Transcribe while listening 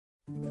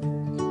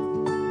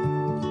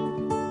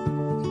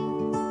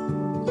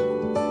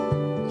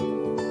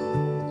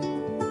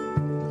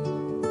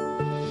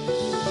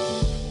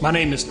My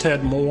name is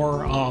Ted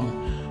Moore.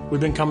 We've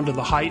been coming to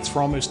the Heights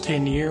for almost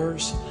 10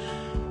 years.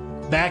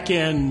 Back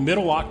in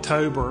middle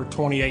October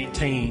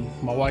 2018,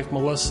 my wife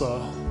Melissa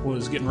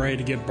was getting ready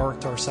to give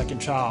birth to our second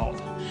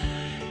child.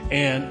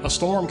 And a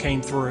storm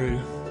came through,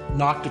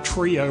 knocked a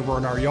tree over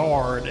in our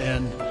yard,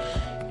 and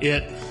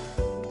it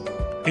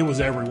was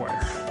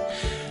everywhere.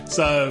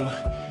 So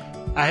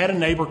I had a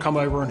neighbor come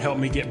over and help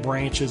me get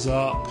branches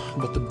up,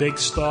 but the big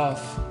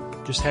stuff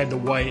just had to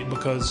wait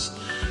because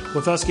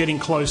with us getting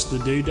close to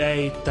the due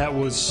date, that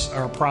was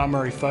our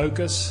primary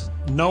focus.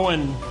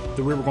 Knowing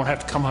that we were going to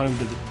have to come home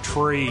to the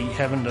tree,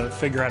 having to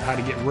figure out how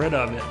to get rid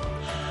of it,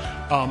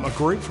 a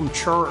group from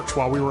church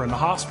while we were in the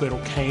hospital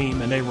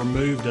came and they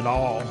removed it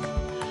all.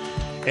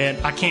 And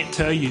I can't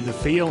tell you the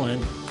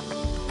feeling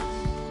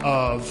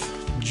of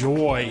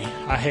joy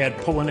I had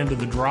pulling into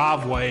the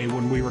driveway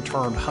when we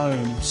returned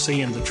home,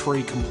 seeing the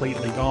tree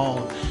completely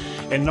gone,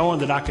 and knowing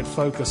that I could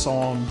focus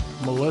on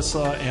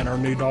Melissa and our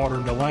new daughter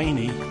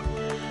Delaney,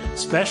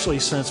 especially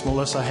since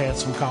Melissa had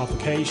some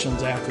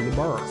complications after the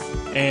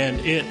birth. And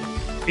it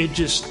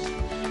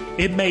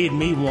made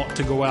me want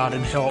to go out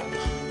and help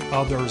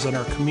others in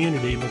our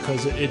community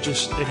because it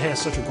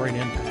has such a great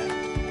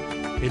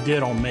impact. It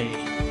did on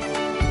me.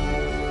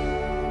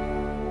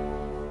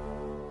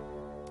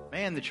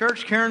 Man, the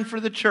church caring for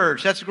the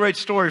church. That's a great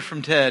story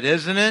from Ted,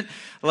 isn't it?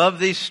 Love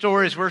these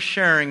stories we're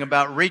sharing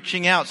about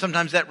reaching out.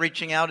 Sometimes that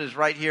reaching out is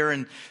right here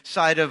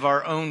inside of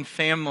our own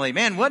family.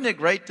 Man, wasn't it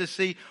great to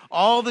see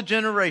all the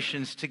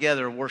generations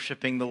together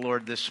worshiping the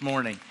Lord this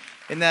morning?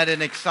 Isn't that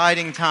an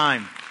exciting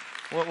time?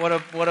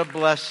 What a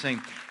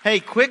blessing. Hey,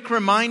 quick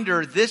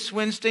reminder, this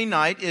Wednesday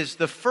night is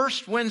the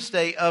first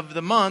Wednesday of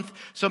the month,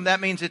 so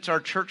that means it's our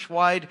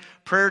church-wide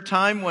prayer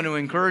time. Want to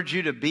encourage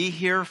you to be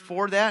here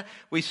for that.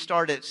 We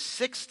start at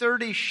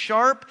 6:30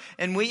 sharp,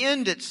 and we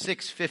end at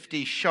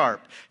 6:50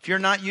 sharp. If you're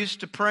not used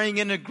to praying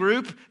in a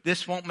group,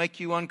 this won't make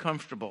you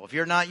uncomfortable. If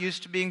you're not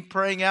used to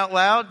praying out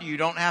loud, you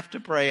don't have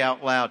to pray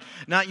out loud.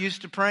 Not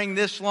used to praying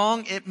this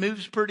long, it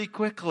moves pretty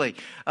quickly.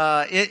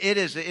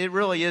 It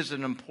really is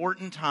an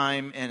important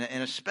time and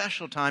a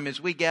special time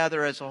as we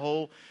gather as a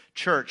whole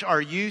church.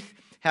 Our youth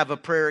have a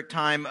prayer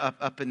time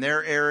up in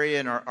their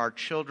area, and our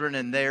children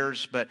and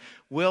theirs, but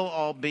we'll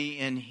all be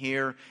in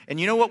here. And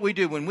you know what we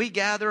do when we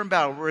gather in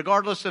battle,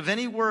 regardless of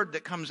any word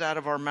that comes out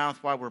of our mouth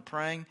while we're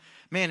praying?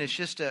 Man, it's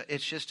just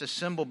a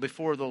symbol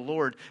before the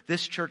Lord.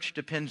 This church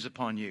depends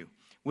upon you.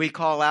 We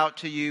call out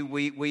to you.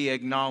 We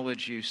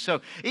acknowledge you.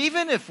 So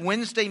even if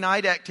Wednesday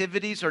night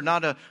activities are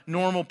not a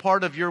normal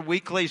part of your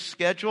weekly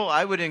schedule,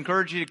 I would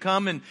encourage you to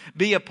come and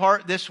be a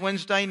part this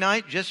Wednesday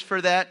night just for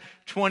that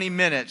 20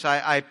 minutes.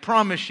 I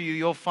promise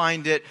you'll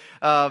find it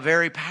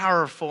very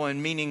powerful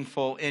and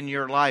meaningful in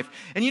your life.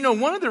 And you know,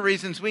 one of the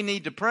reasons we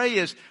need to pray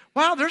is,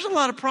 wow, there's a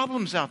lot of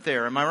problems out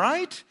there. Am I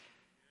right?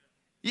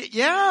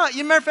 Yeah, as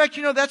a matter of fact,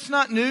 you know, that's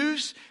not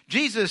news.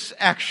 Jesus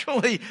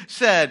actually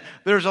said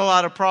there's a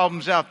lot of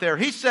problems out there.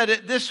 He said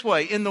it this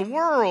way: in the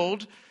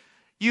world,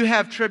 you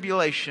have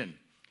tribulation,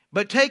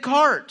 but take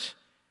heart.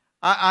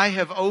 I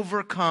have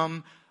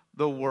overcome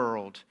the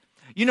world.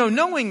 You know,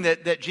 knowing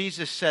that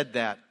Jesus said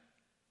that,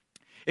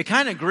 it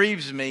kind of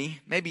grieves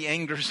me, maybe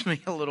angers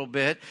me a little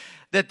bit,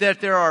 that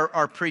there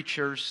are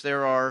preachers,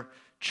 there are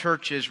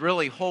churches,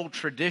 really whole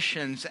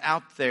traditions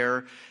out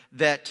there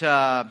that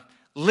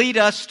lead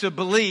us to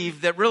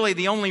believe that really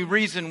the only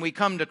reason we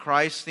come to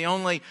Christ, the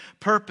only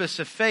purpose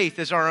of faith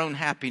is our own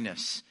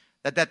happiness.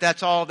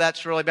 That's all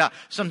that's really about.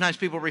 Sometimes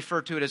people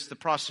refer to it as the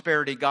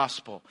prosperity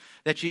gospel.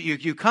 That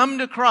you come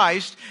to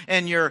Christ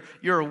and you're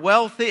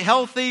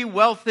healthy,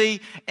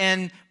 wealthy,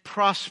 and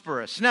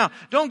prosperous. Now,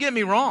 don't get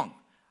me wrong.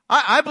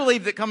 I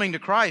believe that coming to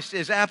Christ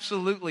is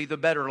absolutely the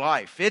better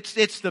life.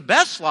 It's the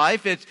best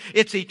life.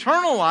 It's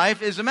eternal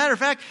life. As a matter of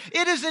fact,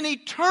 it is an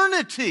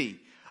eternity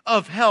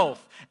of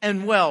health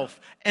and wealth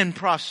and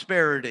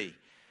prosperity.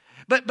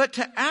 But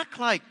to act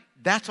like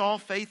that's all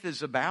faith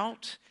is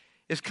about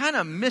is kind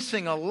of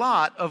missing a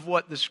lot of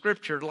what the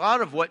Scripture, a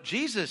lot of what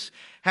Jesus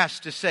has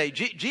to say.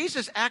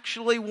 Jesus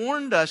actually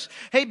warned us,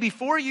 hey,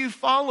 before you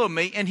follow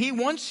me, and He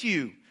wants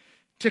you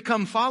to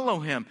come follow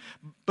Him,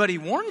 but He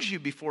warns you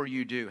before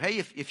you do. Hey,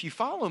 if you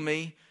follow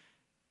me,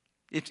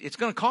 it's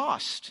going to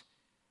cost.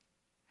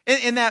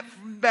 In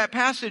that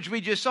passage we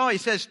just saw, He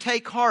says,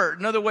 take heart.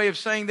 Another way of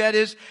saying that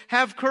is,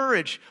 have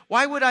courage.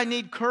 Why would I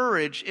need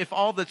courage if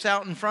all that's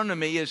out in front of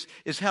me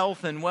is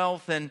health and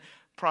wealth and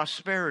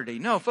prosperity?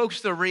 No, folks,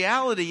 the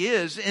reality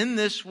is, in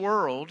this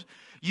world,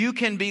 you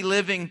can be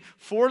living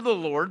for the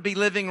Lord, be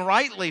living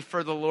rightly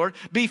for the Lord,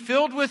 be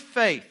filled with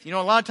faith. You know,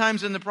 a lot of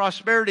times in the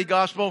prosperity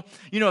gospel,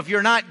 you know, if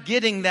you're not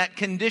getting that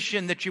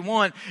condition that you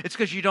want, it's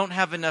because you don't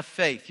have enough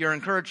faith. You're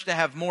encouraged to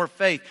have more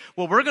faith.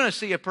 Well, we're going to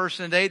see a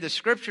person today the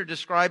Scripture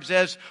describes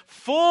as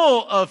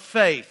full of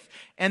faith,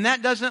 and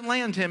that doesn't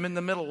land him in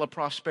the middle of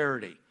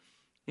prosperity.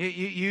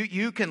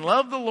 You can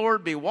love the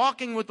Lord, be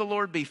walking with the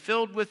Lord, be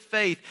filled with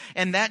faith,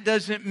 and that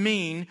doesn't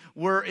mean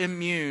we're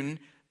immune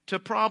to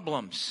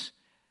problems.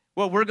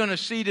 What we're going to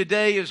see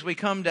today as we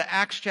come to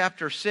Acts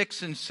chapter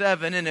 6 and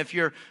 7, and if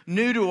you're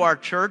new to our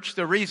church,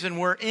 the reason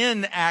we're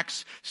in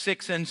Acts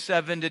 6 and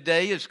 7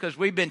 today is because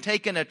we've been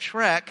taking a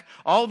trek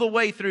all the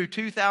way through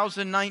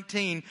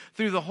 2019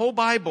 through the whole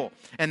Bible.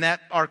 And that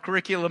our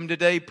curriculum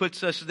today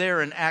puts us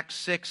there in Acts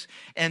 6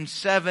 and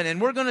 7. And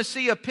we're going to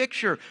see a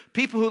picture,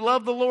 people who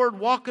love the Lord,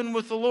 walking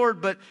with the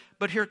Lord,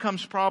 but here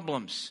comes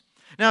problems.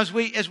 Now, as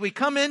we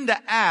come into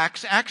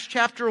Acts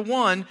chapter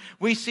 1,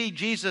 we see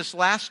Jesus'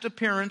 last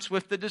appearance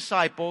with the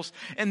disciples,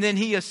 and then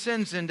he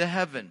ascends into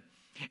heaven.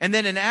 And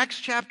then in Acts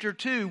chapter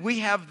 2, we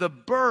have the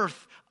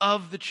birth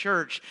of the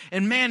church.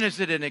 And man, is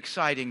it an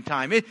exciting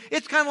time.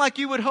 It's kind of like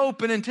you would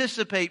hope and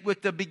anticipate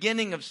with the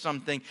beginning of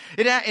something.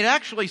 It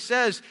actually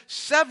says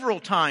several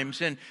times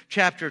in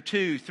chapter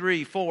 2,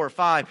 3, 4,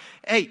 5,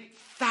 hey,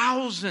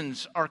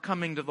 thousands are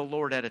coming to the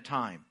Lord at a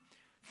time.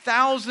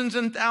 Thousands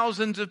and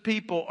thousands of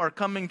people are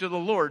coming to the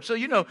Lord. So,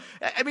 you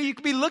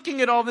could be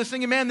looking at all this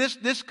thinking, man,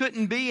 this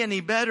couldn't be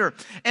any better.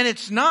 And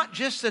it's not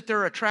just that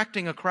they're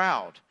attracting a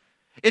crowd.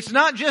 It's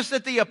not just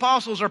that the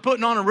apostles are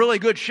putting on a really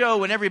good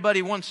show and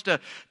everybody wants to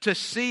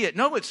see it.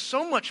 No, it's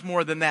so much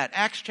more than that.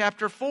 Acts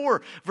chapter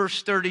 4,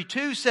 verse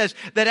 32 says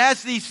that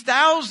as these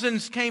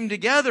thousands came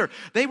together,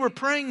 they were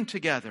praying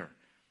together.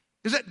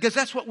 Because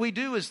that's what we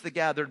do as the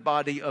gathered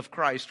body of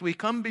Christ. We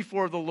come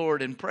before the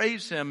Lord and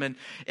praise Him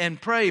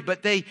and pray.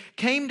 But they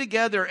came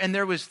together and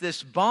there was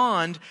this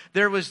bond,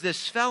 there was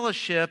this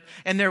fellowship,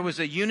 and there was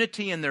a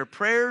unity in their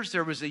prayers,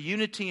 there was a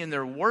unity in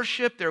their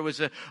worship, there was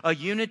a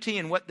unity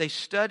in what they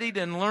studied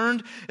and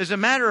learned. As a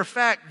matter of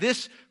fact,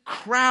 this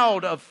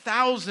crowd of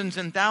thousands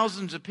and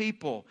thousands of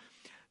people,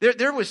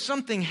 there was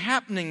something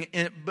happening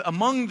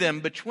among them,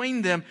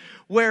 between them,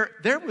 where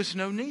there was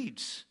no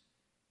needs.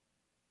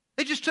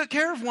 They just took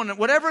care of one another.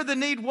 Whatever the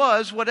need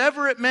was,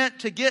 whatever it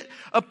meant to get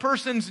a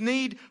person's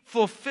need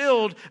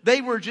fulfilled,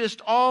 they were just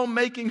all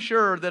making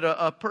sure that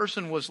a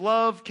person was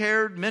loved,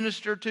 cared,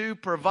 ministered to,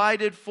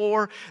 provided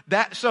for.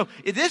 So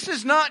this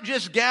is not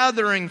just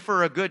gathering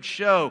for a good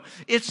show.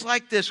 It's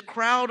like this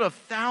crowd of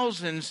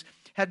thousands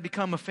had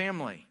become a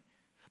family.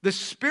 The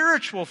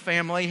spiritual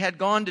family had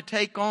gone to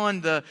take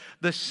on the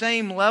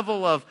same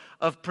level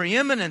of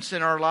preeminence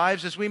in our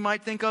lives as we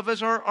might think of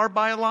as our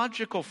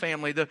biological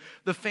family,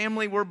 the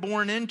family we're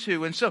born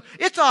into. And so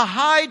it's a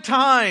high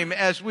time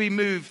as we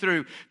move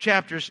through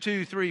chapters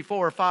 2, 3,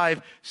 4,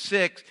 5,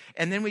 6,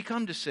 and then we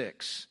come to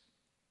 6,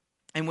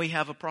 and we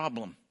have a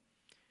problem.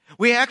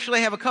 We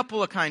actually have a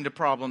couple of kind of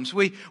problems.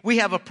 We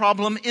have a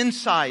problem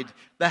inside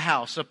the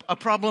house, a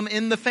problem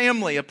in the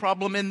family, a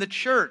problem in the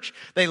church.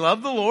 They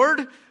love the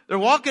Lord. They're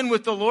walking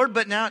with the Lord,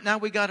 but now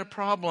we got a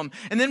problem.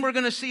 And then we're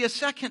going to see a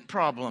second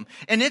problem.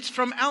 And it's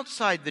from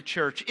outside the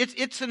church.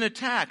 It's an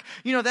attack.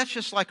 That's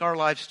just like our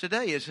lives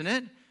today, isn't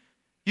it?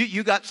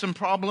 You got some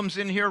problems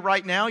in here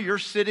right now you're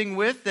sitting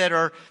with that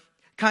are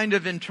kind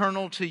of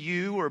internal to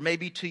you or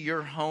maybe to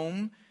your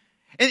home.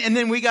 And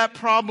then we got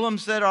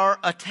problems that are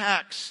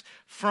attacks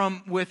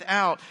from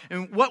without.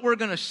 And what we're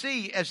going to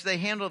see as they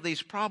handle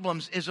these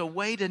problems is a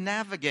way to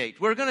navigate.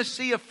 We're going to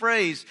see a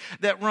phrase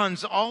that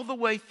runs all the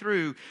way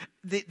through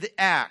the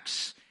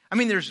Acts. I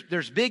mean,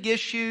 there's big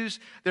issues.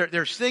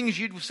 There's things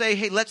you'd say,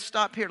 hey, let's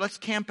stop here. Let's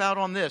camp out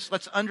on this.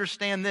 Let's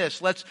understand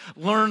this. Let's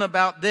learn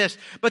about this.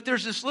 But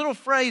there's this little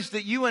phrase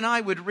that you and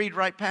I would read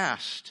right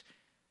past.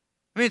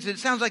 I mean, it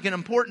sounds like an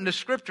important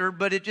descriptor,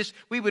 but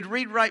we would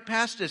read right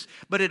past this,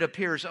 but it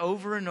appears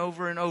over and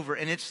over and over,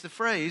 and it's the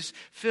phrase,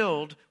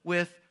 filled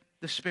with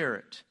the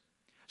Spirit.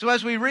 So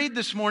as we read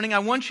this morning, I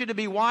want you to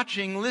be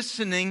watching,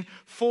 listening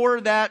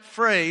for that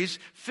phrase,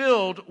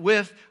 filled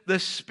with the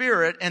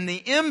Spirit, and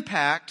the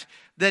impact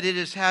that it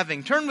is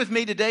having. Turn with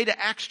me today to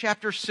Acts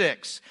chapter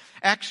 6.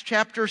 Acts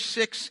chapter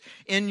 6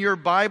 in your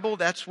Bible,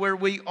 that's where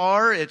we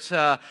are. It's,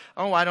 80,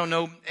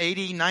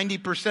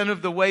 90%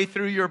 of the way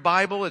through your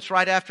Bible. It's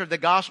right after the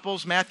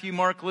Gospels, Matthew,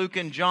 Mark, Luke,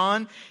 and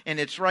John. And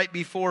it's right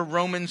before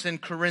Romans and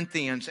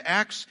Corinthians.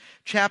 Acts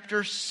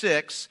chapter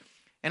 6,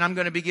 and I'm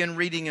going to begin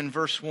reading in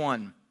verse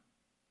 1.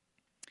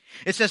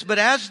 It says, but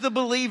as the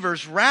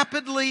believers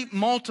rapidly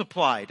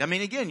multiplied. I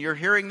mean, again, you're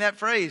hearing that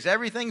phrase.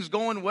 Everything's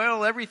going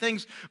well.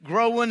 Everything's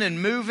growing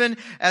and moving.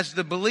 As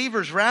the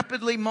believers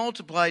rapidly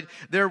multiplied,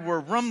 there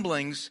were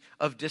rumblings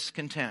of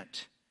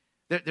discontent.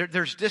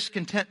 There's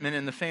discontentment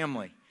in the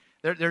family.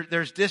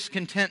 There's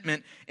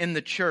discontentment in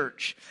the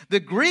church.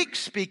 The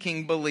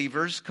Greek-speaking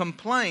believers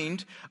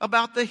complained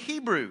about the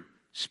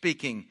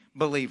Hebrew-speaking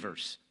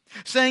believers,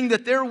 saying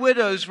that their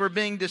widows were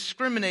being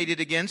discriminated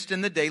against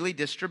in the daily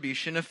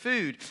distribution of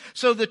food.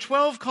 So the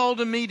 12 called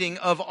a meeting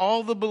of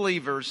all the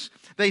believers.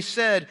 They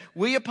said,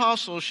 we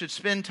apostles should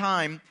spend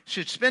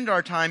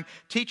our time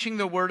teaching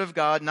the word of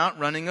God, not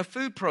running a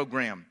food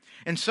program.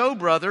 And so,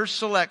 brothers,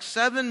 select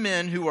 7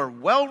 men who are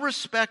well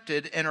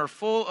respected and are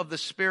full of the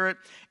Spirit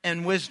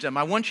and wisdom.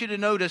 I want you to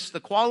notice the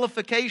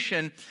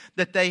qualification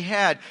that they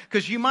had.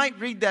 Because you might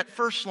read that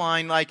first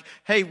line like,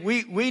 hey,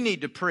 we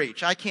need to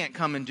preach. I can't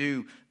come and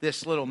do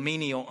this little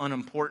menial,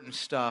 unimportant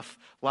stuff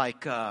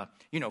like,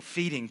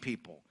 feeding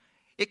people.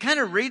 It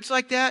kind of reads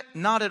like that.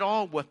 Not at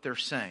all what they're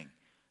saying.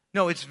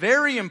 No, it's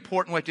very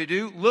important what to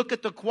do. Look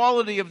at the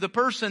quality of the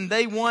person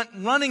they want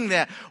running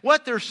that.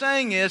 What they're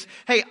saying is,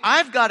 hey,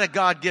 I've got a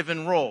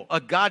God-given role, a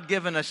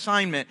God-given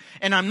assignment,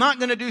 and I'm not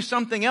going to do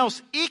something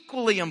else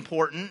equally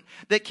important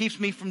that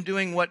keeps me from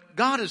doing what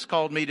God has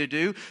called me to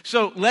do.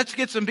 So let's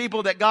get some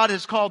people that God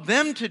has called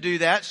them to do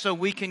that so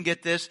we can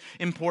get this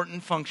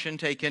important function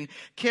taken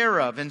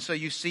care of. And so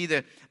you see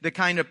the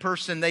kind of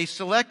person they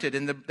selected.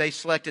 And they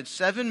selected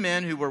 7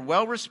 men who were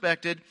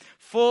well-respected,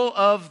 full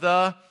of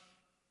the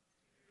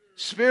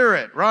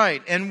Spirit,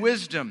 right, and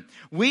wisdom.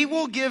 We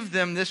will give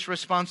them this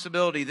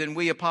responsibility. Then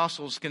we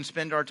apostles can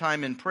spend our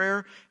time in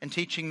prayer and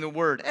teaching the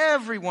word.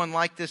 Everyone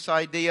liked this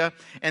idea,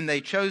 and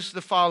they chose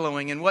the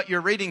following. And what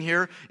you're reading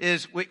here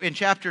is, in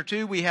chapter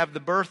 2, we have the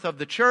birth of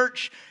the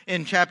church.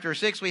 In chapter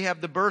 6, we have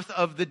the birth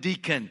of the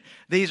deacon.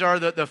 These are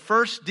the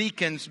first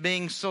deacons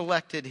being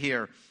selected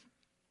here.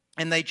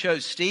 And they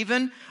chose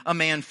Stephen, a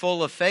man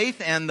full of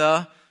faith, and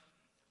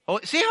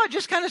see how it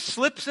just kind of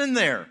slips in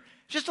there?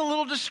 Just a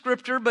little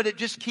descriptor, but it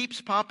just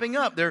keeps popping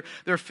up.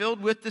 They're filled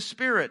with the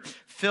Spirit.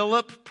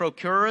 Philip,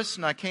 Prochorus,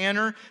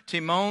 Nicanor,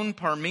 Timon,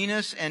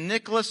 Parmenas, and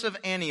Nicholas of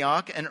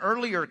Antioch, an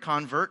earlier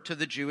convert to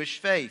the Jewish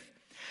faith.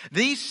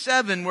 These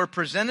 7 were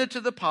presented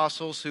to the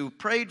apostles who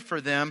prayed for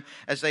them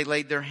as they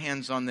laid their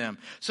hands on them.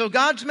 So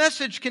God's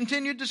message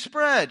continued to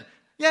spread.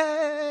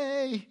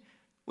 Yay!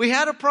 We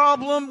had a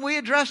problem. We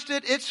addressed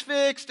it. It's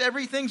fixed.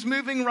 Everything's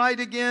moving right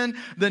again.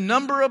 The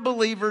number of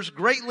believers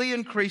greatly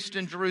increased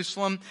in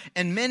Jerusalem,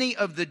 and many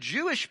of the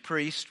Jewish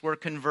priests were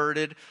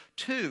converted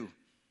too.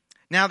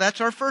 Now,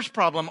 that's our first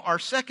problem. Our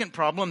second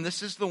problem,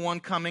 this is the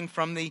one coming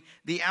from the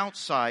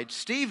outside.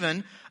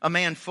 Stephen, a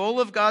man full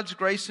of God's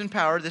grace and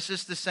power. This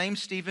is the same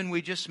Stephen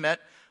we just met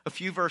a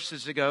few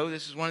verses ago.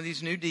 This is one of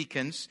these new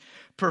deacons.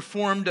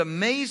 Performed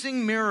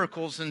amazing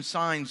miracles and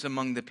signs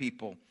among the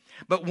people.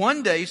 But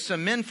one day,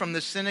 some men from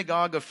the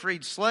synagogue of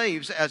freed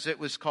slaves, as it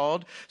was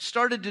called,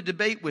 started to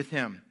debate with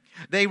him.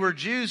 They were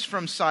Jews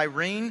from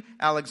Cyrene,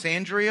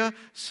 Alexandria,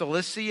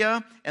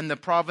 Cilicia, and the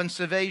province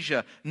of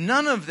Asia.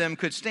 None of them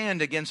could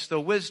stand against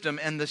the wisdom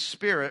and the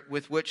spirit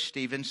with which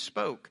Stephen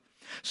spoke.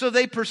 So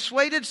they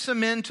persuaded some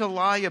men to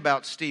lie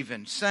about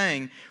Stephen,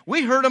 saying,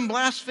 "We heard him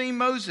blaspheme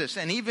Moses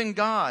and even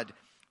God."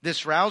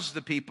 This roused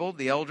the people,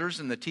 the elders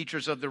and the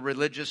teachers of the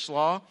religious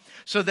law.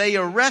 So they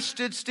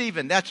arrested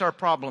Stephen. That's our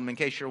problem, in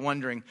case you're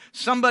wondering.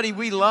 Somebody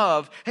we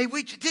love. Hey,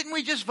 didn't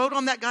we just vote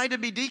on that guy to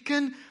be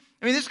deacon?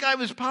 I mean, this guy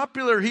was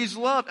popular. He's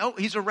loved. Oh,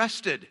 he's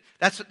arrested.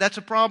 That's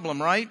a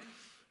problem, right?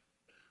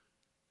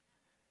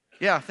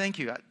 Yeah, thank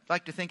you. I'd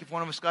like to think if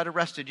one of us got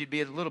arrested, you'd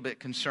be a little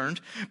bit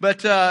concerned.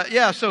 But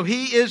so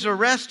he is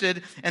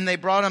arrested, and they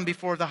brought him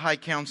before the high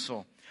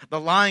council. The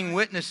lying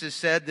witnesses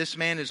said, "This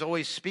man is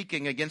always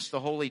speaking against the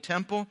holy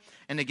temple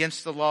and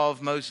against the law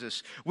of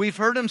Moses. We've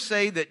heard him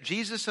say that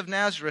Jesus of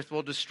Nazareth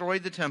will destroy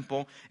the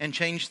temple and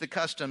change the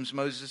customs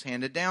Moses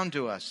handed down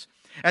to us."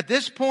 At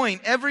this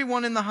point,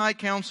 everyone in the high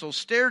council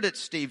stared at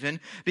Stephen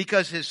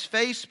because his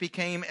face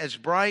became as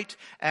bright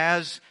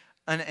as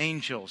an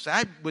angel's.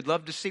 I would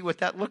love to see what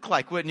that looked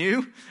like, wouldn't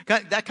you?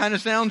 That kind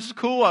of sounds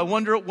cool. I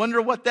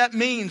wonder what that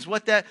means,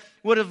 what that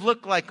would have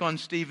looked like on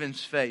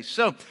Stephen's face.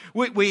 So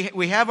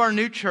we have our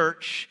new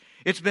church.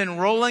 It's been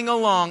rolling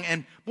along,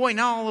 and boy,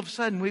 now all of a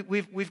sudden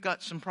we've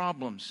got some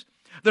problems.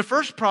 The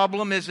first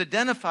problem is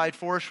identified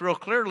for us real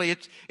clearly.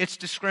 It's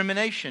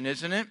discrimination,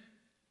 isn't it?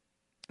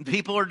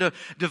 People are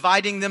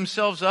dividing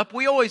themselves up.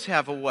 We always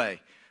have a way.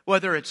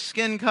 Whether it's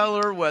skin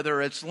color,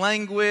 whether it's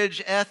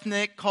language,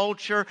 ethnic,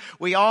 culture,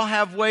 we all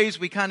have ways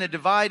we kind of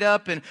divide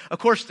up. And of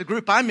course, the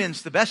group I'm in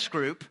is the best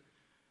group.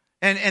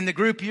 And the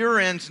group you're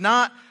in's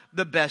not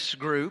the best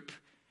group.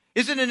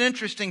 Isn't it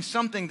interesting?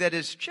 Something that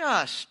is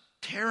just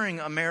tearing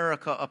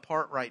America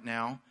apart right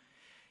now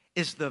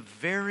is the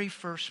very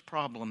first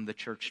problem the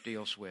church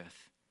deals with.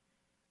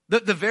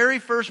 The very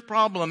first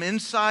problem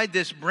inside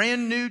this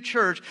brand new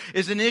church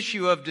is an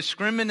issue of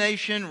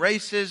discrimination,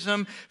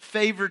 racism,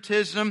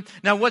 favoritism.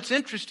 Now, what's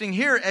interesting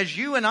here, as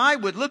you and I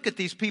would look at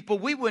these people,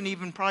 we wouldn't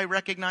even probably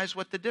recognize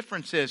what the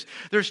difference is.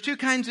 There's 2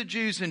 kinds of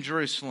Jews in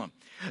Jerusalem.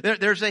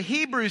 There's a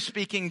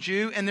Hebrew-speaking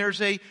Jew and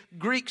there's a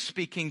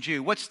Greek-speaking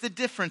Jew. What's the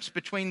difference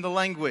between the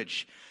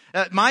language?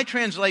 My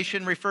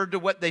translation referred to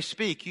what they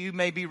speak. You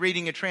may be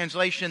reading a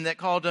translation that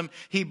called them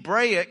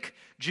Hebraic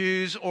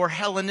Jews or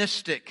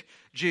Hellenistic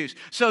Jews.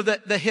 So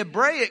the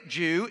Hebraic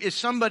Jew is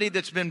somebody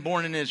that's been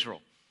born in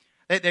Israel.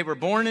 They were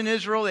born in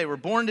Israel. They were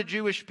born to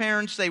Jewish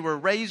parents. They were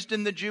raised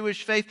in the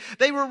Jewish faith.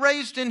 They were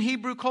raised in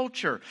Hebrew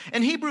culture.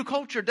 And Hebrew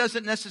culture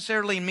doesn't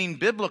necessarily mean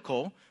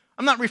biblical.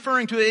 I'm not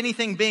referring to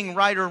anything being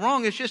right or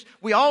wrong. It's just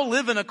we all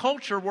live in a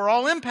culture. We're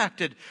all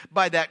impacted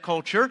by that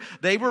culture.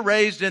 They were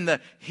raised in the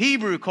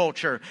Hebrew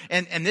culture.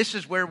 And this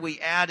is where we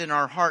add in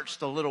our hearts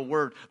the little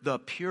word, the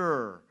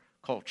pure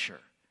culture.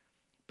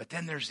 But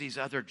then there's these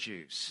other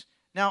Jews.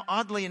 Now,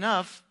 oddly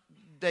enough,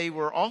 they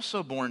were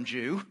also born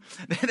Jew.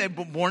 They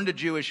were born to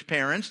Jewish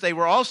parents. They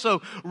were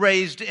also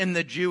raised in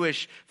the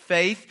Jewish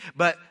faith,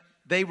 but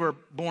they were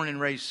born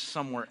and raised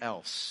somewhere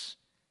else.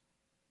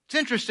 It's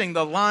interesting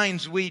the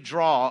lines we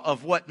draw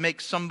of what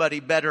makes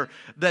somebody better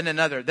than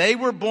another. They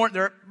were born,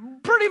 they're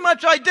pretty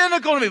much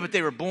identical to me, but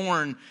they were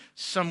born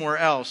somewhere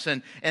else.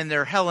 And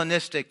they're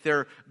Hellenistic,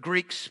 they're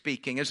Greek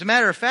speaking. As a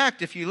matter of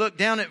fact, if you look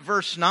down at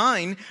verse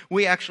 9,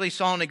 we actually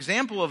saw an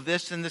example of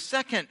this in the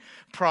second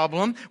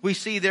problem. We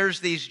see there's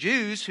these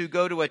Jews who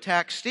go to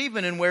attack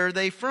Stephen, and where are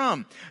they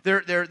from?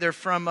 They're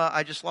from,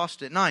 I just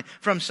lost it, 9.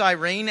 From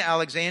Cyrene,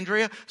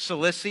 Alexandria,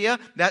 Cilicia.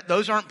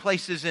 Those aren't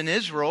places in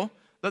Israel.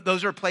 But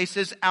those are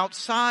places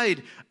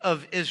outside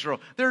of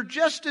Israel. They're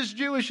just as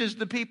Jewish as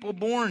the people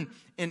born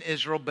in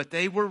Israel, but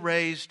they were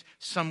raised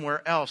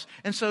somewhere else.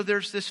 And so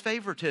there's this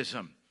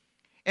favoritism.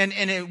 And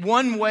in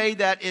one way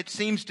that it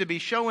seems to be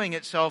showing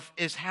itself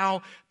is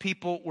how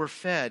people were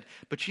fed.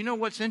 But you know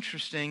what's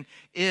interesting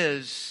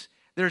is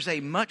there's a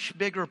much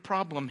bigger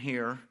problem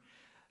here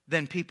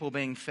than people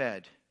being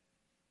fed.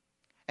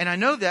 And I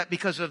know that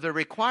because of the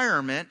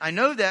requirement. I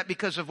know that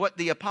because of what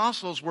the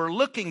apostles were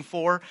looking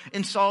for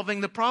in solving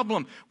the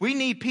problem. We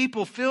need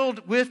people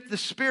filled with the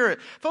Spirit.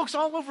 Folks,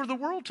 all over the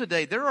world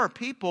today, there are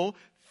people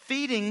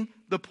feeding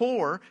the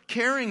poor,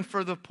 caring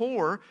for the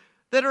poor,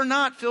 that are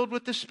not filled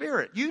with the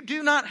Spirit. You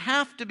do not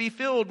have to be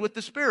filled with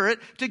the Spirit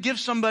to give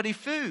somebody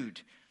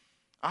food.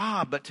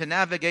 But to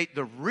navigate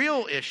the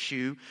real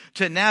issue,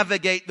 to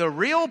navigate the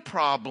real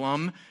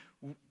problem,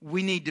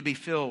 we need to be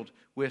filled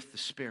with the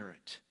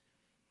Spirit.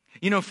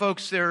 You know,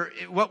 folks,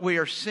 what we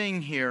are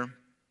seeing here,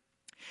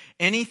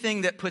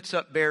 anything that puts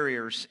up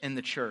barriers in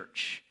the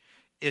church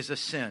is a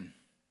sin.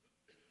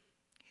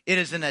 It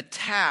is an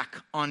attack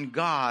on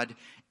God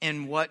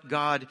and what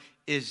God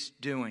is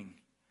doing.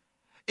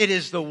 It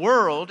is the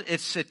world,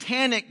 it's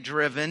satanic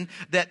driven,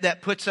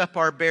 that puts up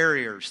our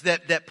barriers,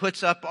 that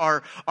puts up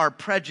our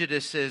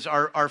prejudices,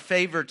 our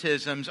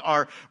favoritisms,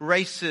 our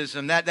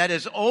racism. That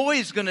is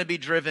always going to be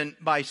driven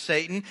by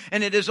Satan,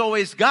 and it is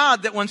always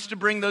God that wants to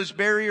bring those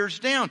barriers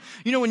down.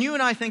 You know, when you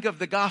and I think of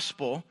the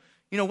gospel,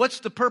 you know,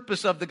 what's the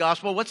purpose of the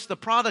gospel? What's the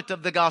product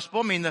of the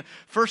gospel? I mean, the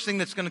first thing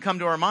that's going to come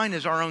to our mind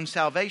is our own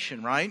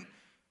salvation, right?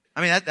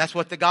 I mean, that's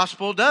what the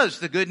gospel does.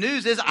 The good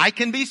news is I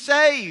can be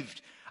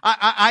saved.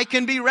 I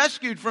can be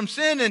rescued from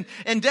sin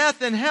and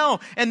death and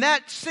hell. And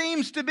that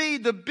seems to be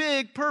the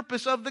big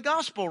purpose of the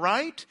gospel,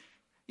 right?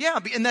 Yeah,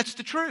 and that's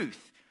the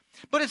truth.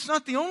 But it's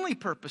not the only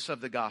purpose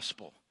of the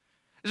gospel.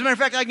 As a matter of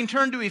fact, I can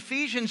turn to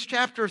Ephesians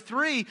chapter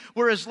 3,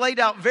 where it's laid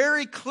out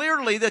very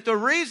clearly that the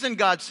reason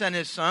God sent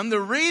His Son, the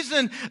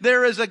reason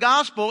there is a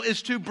gospel,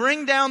 is to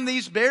bring down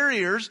these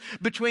barriers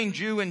between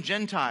Jew and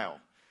Gentile.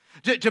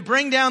 To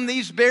bring down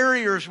these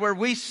barriers where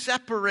we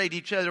separate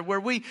each other,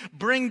 where we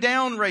bring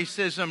down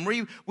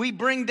racism, we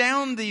bring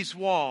down these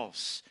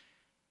walls.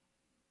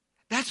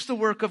 That's the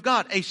work of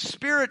God. A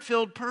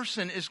Spirit-filled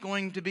person is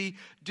going to be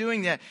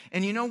doing that.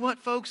 And you know what,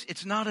 folks?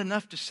 It's not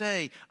enough to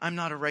say, I'm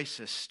not a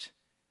racist.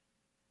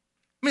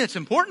 I mean, it's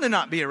important to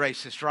not be a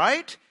racist,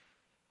 right?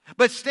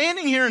 But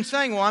standing here and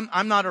saying, well,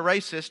 I'm not a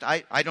racist.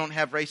 I don't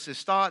have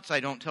racist thoughts. I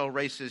don't tell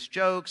racist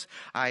jokes.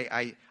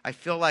 I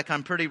feel like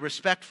I'm pretty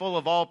respectful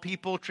of all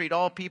people, treat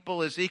all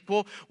people as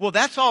equal. Well,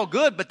 that's all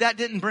good, but that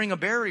didn't bring a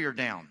barrier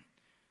down.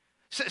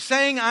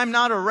 Saying I'm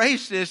not a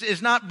racist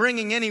is not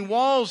bringing any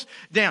walls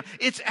down.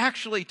 It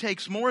actually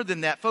takes more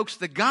than that. Folks,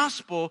 the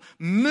gospel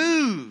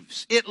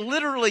moves. It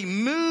literally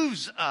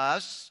moves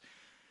us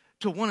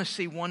to want to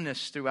see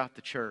oneness throughout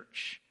the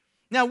church.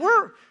 Now,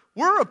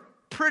 we're a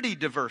pretty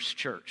diverse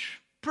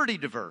church, pretty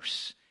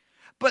diverse.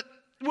 But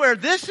where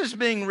this is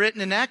being written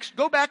in Acts,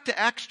 go back to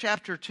Acts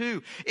chapter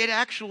 2. It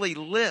actually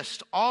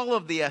lists all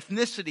of the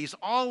ethnicities,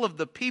 all of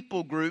the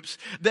people groups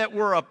that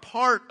were a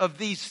part of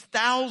these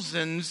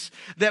thousands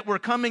that were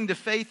coming to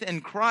faith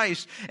in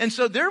Christ. And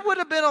so there would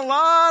have been a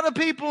lot of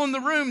people in the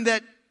room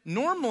that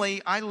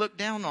normally I look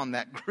down on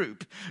that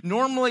group.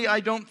 Normally I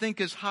don't think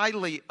as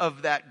highly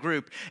of that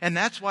group. And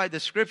that's why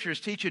the scriptures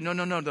teach you,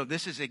 no,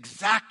 this is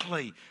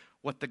exactly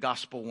what the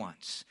gospel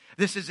wants.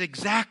 This is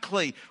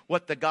exactly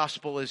what the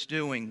gospel is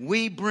doing.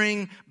 We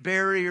bring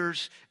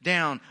barriers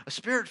down. A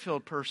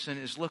Spirit-filled person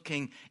is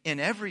looking in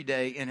every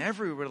day, in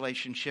every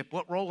relationship,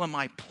 what role am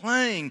I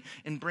playing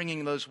in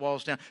bringing those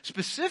walls down,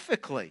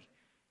 specifically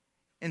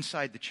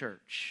inside the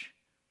church.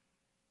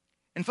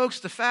 And folks,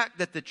 the fact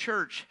that the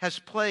church has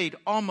played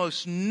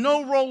almost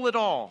no role at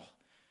all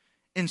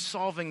in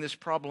solving this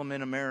problem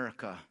in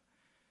America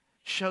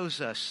shows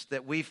us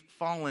that we've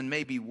fallen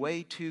maybe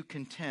way too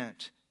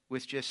content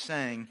with just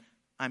saying,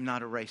 I'm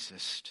not a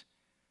racist.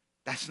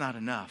 That's not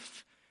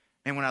enough.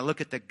 And when I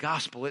look at the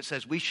gospel, it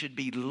says we should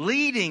be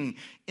leading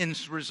in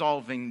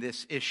resolving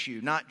this issue,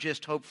 not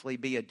just hopefully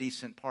be a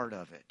decent part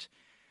of it.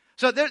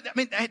 So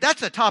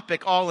that's a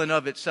topic all in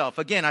of itself.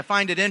 Again, I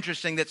find it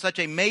interesting that such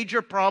a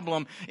major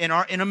problem in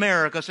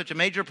America, such a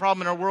major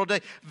problem in our world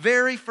today,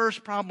 very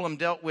first problem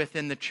dealt with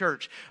in the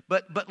church.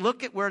 But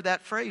look at where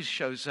that phrase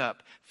shows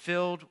up,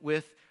 filled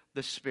with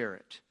the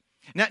Spirit.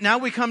 Now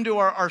we come to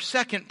our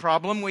second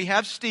problem. We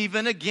have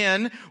Stephen,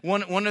 again,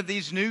 one of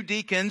these new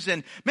deacons,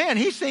 and man,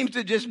 he seems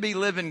to just be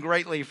living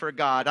greatly for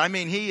God. I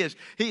mean, he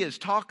is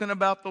talking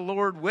about the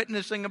Lord,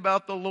 witnessing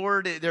about the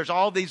Lord. There's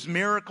all these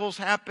miracles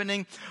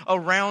happening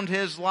around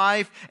his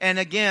life, and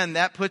again,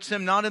 that puts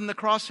him not in the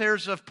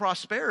crosshairs of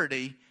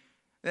prosperity.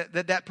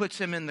 That puts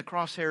him in the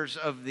crosshairs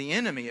of the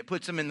enemy. It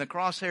puts him in the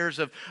crosshairs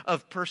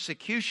of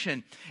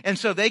persecution. And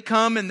so they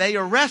come and they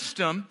arrest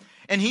him,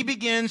 and he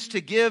begins to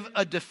give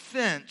a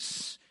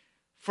defense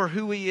for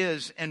who he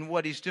is and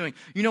what he's doing.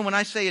 You know, when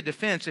I say a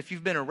defense, if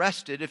you've been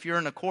arrested, if you're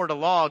in a court of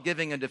law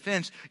giving a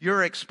defense,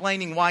 you're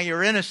explaining why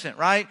you're innocent,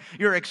 right?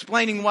 You're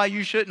explaining why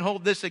you shouldn't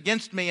hold this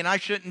against me and I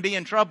shouldn't be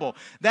in trouble.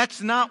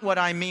 That's not what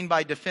I mean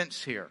by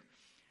defense here.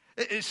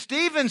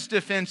 Stephen's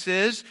defense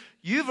is,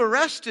 you've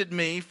arrested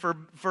me for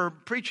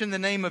preaching the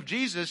name of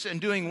Jesus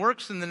and doing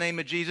works in the name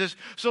of Jesus.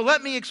 So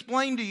let me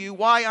explain to you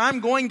why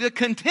I'm going to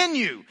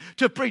continue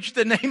to preach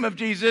the name of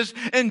Jesus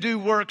and do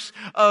works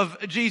of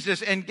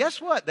Jesus. And guess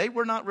what? They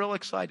were not real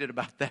excited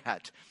about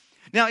that.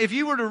 Now, if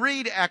you were to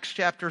read Acts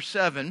chapter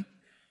 7,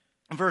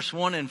 verse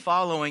 1 and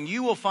following,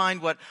 you will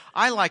find what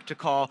I like to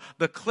call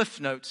the Cliff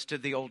Notes to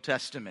the Old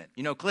Testament.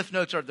 You know, Cliff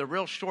Notes are the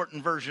real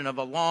shortened version of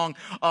a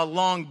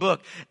long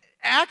book.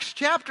 Acts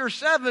chapter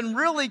 7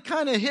 really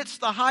kind of hits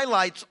the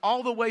highlights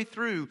all the way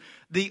through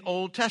the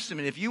Old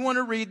Testament. If you want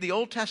to read the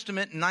Old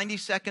Testament in 90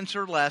 seconds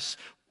or less,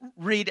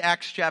 read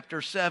Acts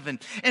chapter 7.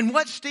 And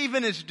what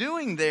Stephen is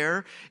doing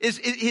there is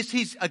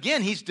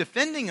he's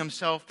defending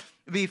himself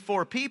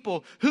before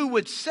people who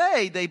would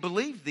say they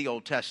believe the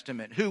Old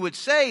Testament, who would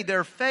say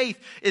their faith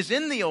is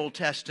in the Old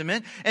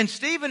Testament. And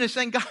Stephen is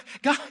saying,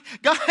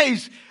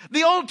 guys,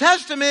 the Old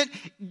Testament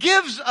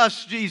gives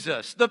us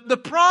Jesus. The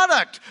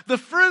product, the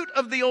fruit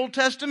of the Old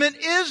Testament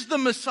is the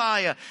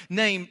Messiah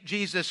named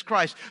Jesus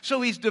Christ.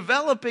 So he's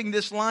developing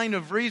this line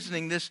of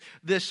reasoning,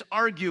 this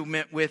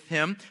argument with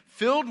him,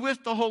 filled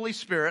with the Holy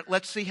Spirit.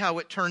 Let's see how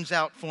it turns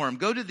out for him.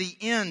 Go to the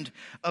end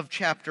of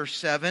chapter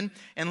 7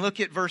 and look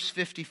at verse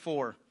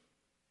 54.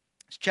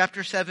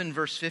 Chapter 7,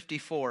 verse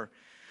 54.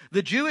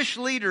 The Jewish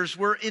leaders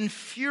were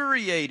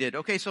infuriated.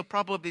 Okay, so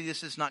probably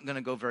this is not going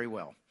to go very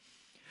well.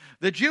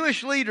 The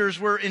Jewish leaders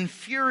were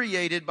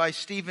infuriated by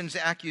Stephen's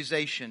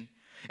accusation,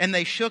 and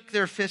they shook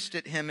their fist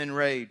at him in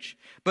rage.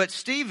 But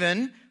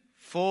Stephen,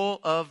 full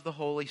of the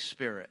Holy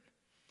Spirit.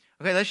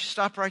 Okay, let's just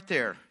stop right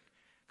there.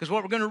 Because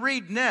what we're going to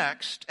read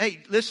next,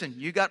 hey, listen,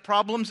 you got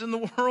problems in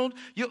the world?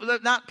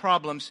 Not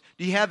problems.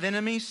 Do you have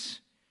enemies?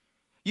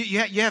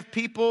 You have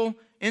people,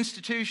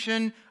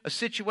 institution, a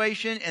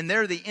situation, and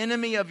they're the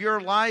enemy of your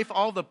life.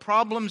 All the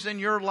problems in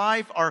your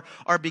life are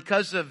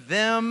because of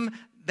them,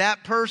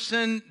 that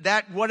person,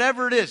 that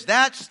whatever it is.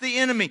 That's the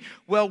enemy.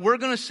 Well, we're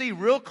going to see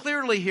real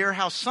clearly here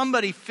how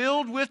somebody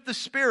filled with the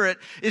Spirit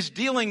is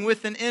dealing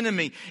with an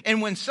enemy.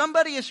 And when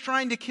somebody is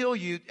trying to kill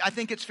you, I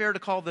think it's fair to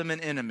call them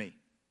an enemy.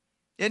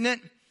 Isn't it?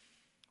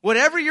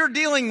 Whatever you're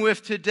dealing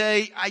with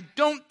today, I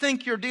don't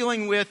think you're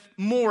dealing with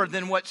more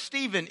than what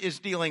Stephen is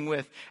dealing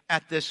with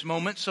at this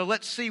moment. So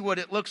let's see what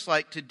it looks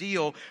like to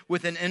deal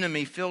with an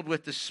enemy filled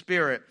with the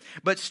Spirit.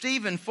 But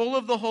Stephen, full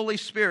of the Holy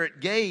Spirit,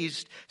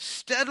 gazed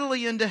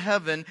steadily into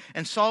heaven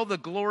and saw the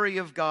glory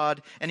of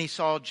God, and he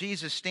saw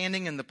Jesus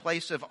standing in the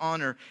place of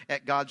honor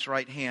at God's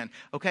right hand.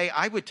 Okay,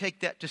 I would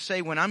take that to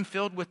say when I'm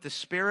filled with the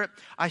Spirit,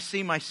 I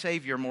see my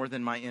Savior more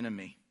than my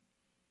enemy.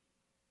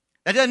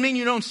 That doesn't mean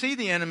you don't see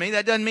the enemy.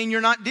 That doesn't mean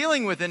you're not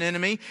dealing with an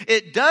enemy.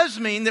 It does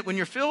mean that when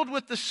you're filled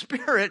with the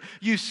Spirit,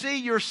 you see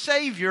your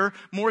Savior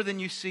more than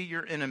you see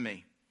your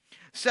enemy.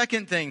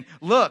 Second thing,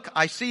 look,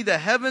 I see the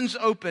heavens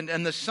opened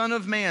and the Son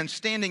of Man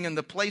standing in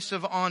the place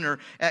of honor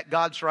at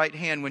God's right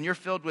hand. When you're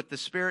filled with the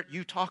Spirit,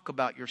 you talk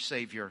about your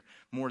Savior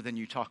more than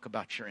you talk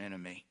about your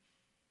enemy.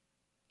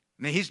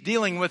 I mean, he's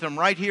dealing with them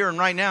right here and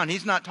right now, and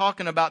he's not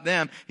talking about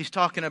them. He's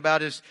talking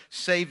about his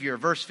Savior.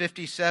 Verse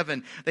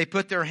 57, they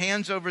put their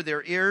hands over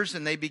their ears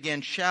and they began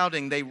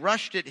shouting. They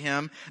rushed at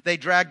him. They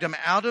dragged him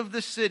out of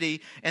the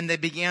city and they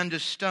began to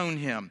stone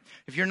him.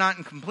 If you're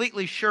not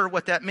completely sure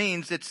what that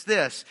means, it's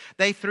this.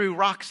 They threw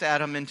rocks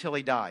at him until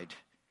he died.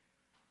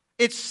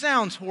 It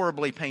sounds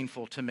horribly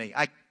painful to me.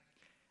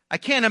 I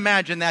can't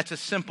imagine that's a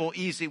simple,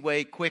 easy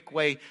way, quick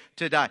way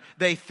to die.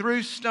 They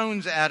threw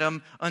stones at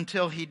him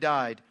until he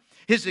died.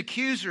 His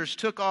accusers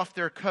took off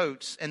their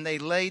coats and they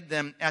laid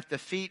them at the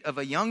feet of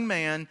a young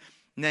man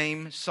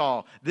named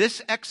Saul.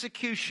 This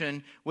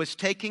execution was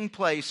taking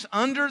place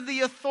under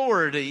the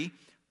authority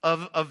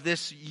of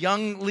this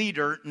young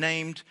leader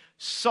named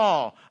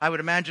Saul. I would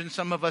imagine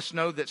some of us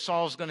know that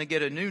Saul's going to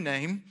get a new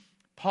name,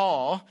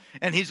 Paul,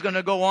 and he's going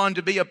to go on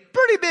to be a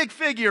pretty big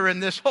figure in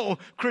this whole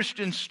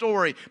Christian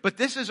story. But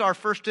this is our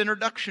first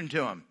introduction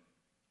to him.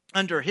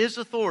 Under his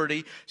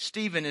authority,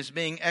 Stephen is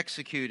being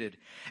executed.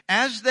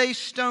 As they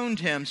stoned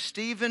him,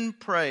 Stephen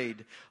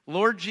prayed,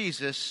 Lord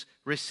Jesus,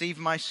 receive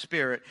my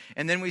spirit.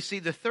 And then we see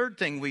the third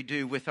thing we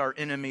do with our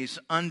enemies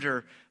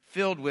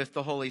filled with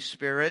the Holy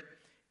Spirit.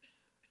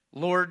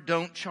 Lord,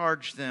 don't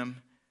charge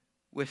them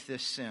with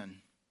this sin.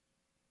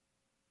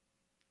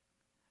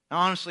 Now,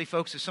 honestly,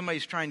 folks, if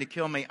somebody's trying to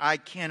kill me, I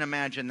can't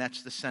imagine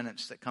that's the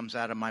sentence that comes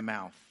out of my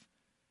mouth.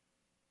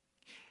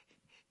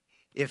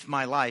 If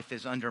my life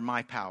is under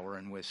my power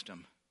and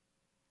wisdom.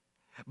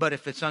 But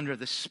if it's under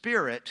the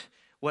Spirit,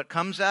 what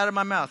comes out of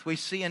my mouth, we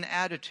see an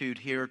attitude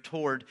here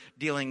toward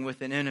dealing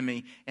with an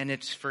enemy, and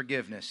it's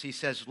forgiveness. He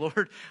says,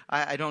 Lord,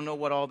 I don't know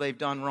what all they've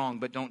done wrong,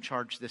 but don't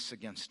charge this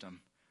against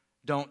them.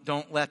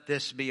 Don't let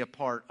this be a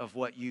part of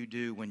what you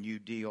do when you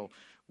deal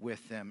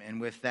with them.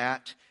 And with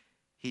that,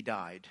 he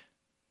died.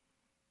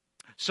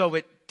 So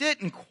it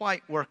didn't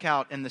quite work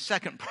out in the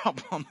second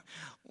problem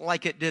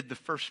like it did the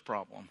first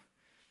problem.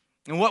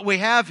 And what we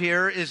have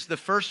here is the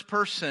first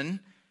person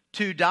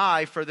to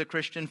die for the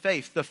Christian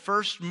faith, the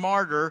first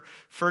martyr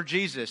for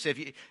Jesus. If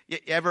you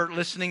ever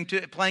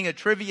playing a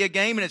trivia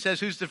game and it says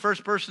who's the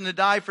first person to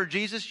die for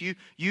Jesus,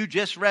 you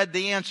just read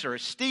the answer.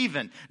 It's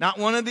Stephen, not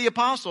one of the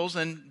apostles,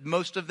 and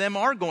most of them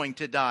are going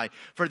to die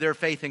for their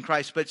faith in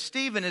Christ. But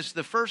Stephen is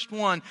the first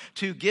one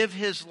to give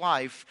his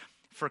life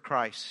for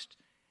Christ.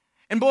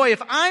 And boy,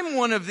 if I'm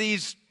one of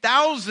these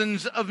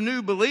thousands of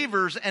new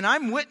believers and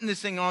I'm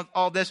witnessing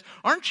all this,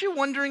 aren't you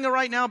wondering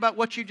right now about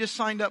what you just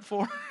signed up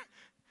for?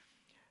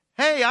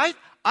 Hey,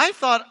 I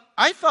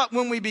thought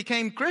when we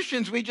became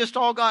Christians, we just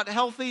all got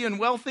healthy and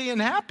wealthy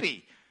and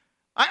happy.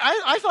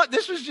 I thought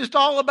this was just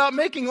all about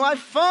making life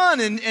fun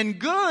and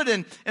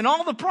good and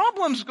all the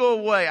problems go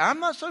away. I'm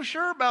not so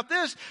sure about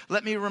this.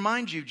 Let me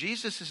remind you,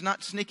 Jesus is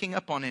not sneaking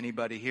up on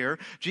anybody here.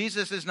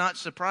 Jesus is not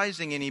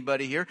surprising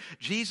anybody here.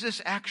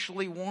 Jesus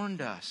actually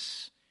warned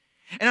us.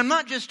 And I'm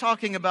not just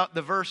talking about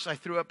the verse I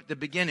threw up at the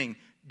beginning,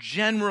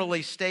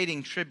 generally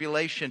stating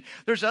tribulation.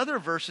 There's other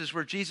verses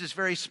where Jesus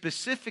very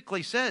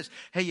specifically says,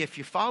 hey, if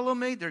you follow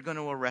me, they're going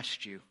to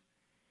arrest you.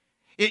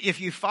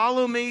 If you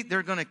follow me,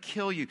 they're going to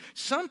kill you.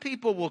 Some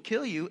people will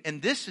kill you,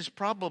 and this is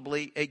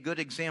probably a good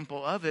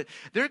example of it.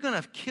 They're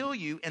going to kill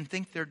you and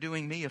think they're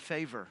doing me a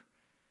favor.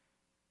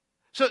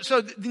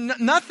 So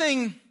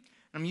nothing,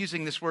 I'm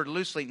using this word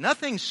loosely,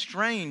 nothing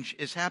strange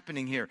is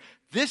happening here.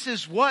 This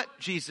is what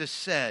Jesus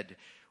said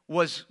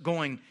was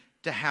going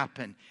to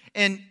happen.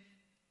 And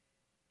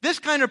this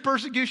kind of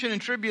persecution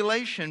and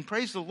tribulation,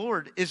 praise the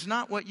Lord, is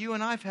not what you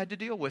and I have had to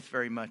deal with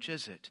very much,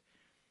 is it?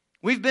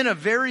 We've been a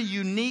very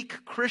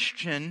unique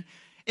Christian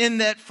in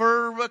that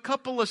for a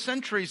couple of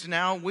centuries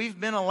now, we've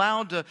been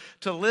allowed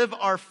to live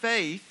our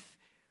faith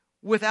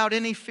without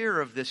any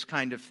fear of this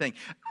kind of thing.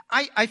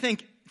 I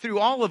think through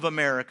all of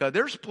America,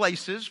 there's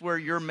places where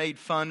you're made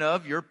fun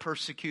of, you're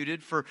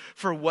persecuted for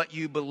what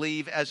you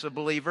believe as a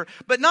believer.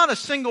 But not a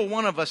single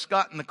one of us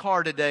got in the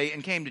car today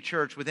and came to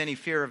church with any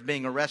fear of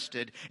being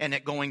arrested and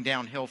it going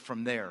downhill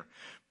from there.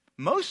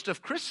 Most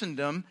of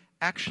Christendom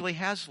actually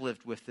has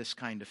lived with this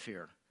kind of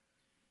fear.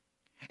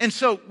 And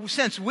so,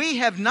 since we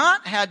have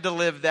not had to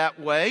live that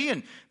way,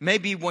 and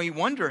maybe we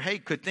wonder, hey,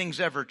 could things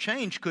ever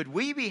change? Could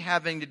we be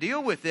having to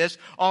deal with this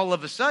all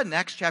of a sudden?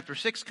 Acts chapter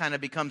 6 kind of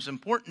becomes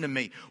important to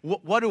me.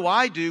 What do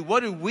I do?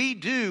 What do we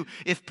do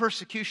if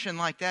persecution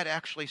like that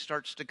actually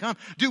starts to come?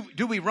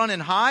 Do we run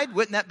and hide?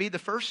 Wouldn't that be the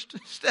first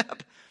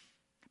step?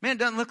 Man, it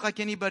doesn't look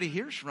like anybody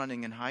here's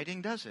running and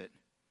hiding, does it?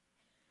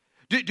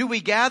 Do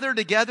we gather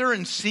together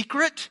in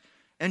secret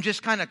and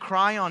just kind of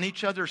cry on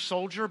each other's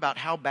shoulder about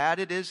how bad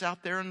it is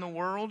out there in the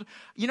world?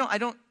 You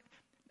know,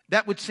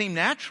 that would seem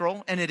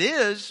natural, and it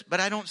is, but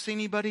I don't see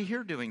anybody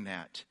here doing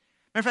that.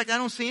 Matter of fact, I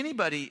don't see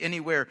anybody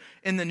anywhere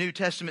in the New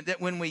Testament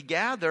that when we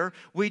gather,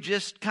 we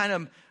just kind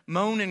of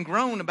moan and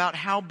groan about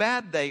how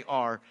bad they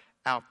are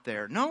out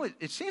there. No,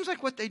 it seems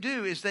like what they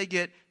do is they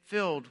get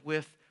filled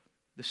with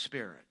the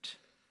Spirit.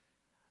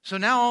 So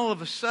now all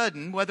of a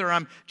sudden, whether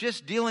I'm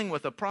just dealing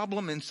with a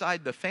problem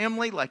inside the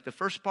family, like the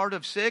first part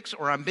of 6,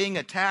 or I'm being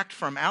attacked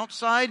from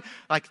outside,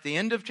 like the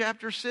end of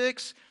chapter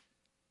 6,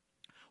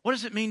 what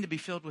does it mean to be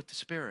filled with the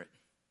Spirit?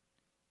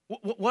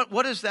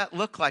 What does that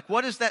look like?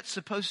 What is that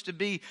supposed to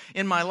be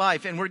in my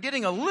life? And we're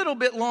getting a little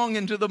bit long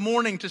into the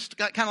morning to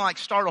kind of like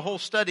start a whole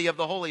study of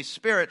the Holy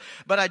Spirit.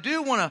 But I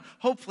do want to,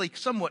 hopefully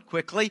somewhat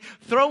quickly,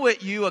 throw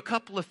at you a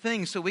couple of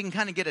things so we can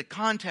kind of get a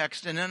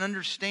context and an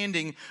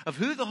understanding of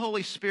who the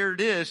Holy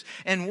Spirit is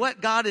and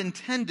what God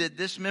intended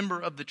this member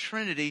of the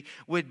Trinity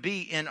would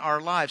be in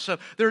our lives. So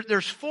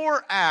there's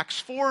 4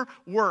 acts, 4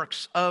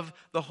 works of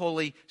the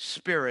Holy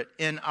Spirit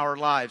in our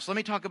lives. Let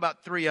me talk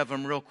about 3 of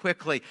them real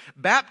quickly.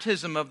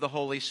 Baptism of the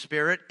Holy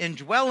Spirit,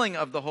 indwelling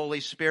of the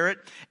Holy Spirit,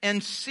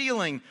 and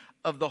sealing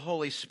of the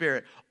Holy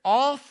Spirit.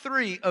 All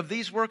 3 of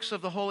these works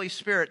of the Holy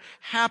Spirit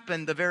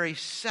happen the very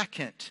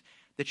second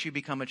that you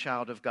become a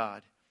child of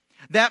God.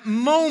 That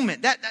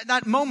moment,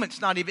 that moment's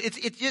not even,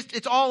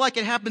 it's all like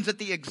it happens at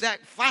the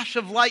exact flash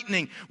of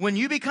lightning. When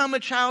you become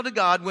a child of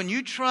God, when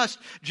you trust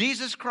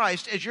Jesus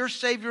Christ as your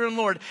Savior and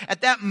Lord,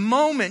 at that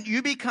moment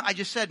you become, I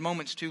just said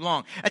moment's too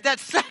long. At that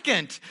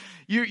second,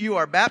 you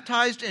are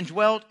baptized and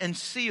dwelt and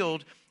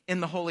sealed in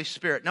the Holy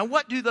Spirit. Now,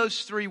 what do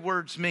those three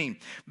words mean?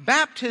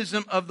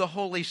 Baptism of the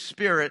Holy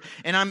Spirit,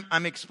 and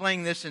I'm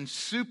explaining this in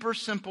super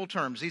simple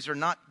terms. These are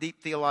not deep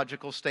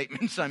theological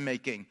statements I'm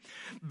making.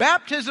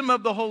 Baptism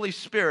of the Holy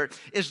Spirit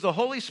is the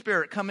Holy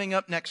Spirit coming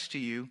up next to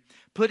you,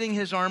 putting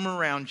his arm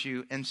around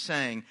you and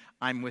saying,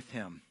 I'm with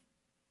him.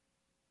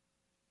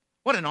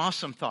 What an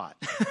awesome thought.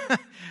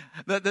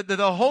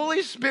 The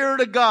Holy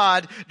Spirit of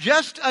God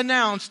just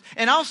announced,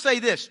 and I'll say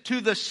this, to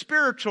the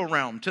spiritual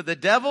realm, to the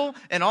devil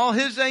and all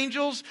his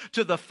angels,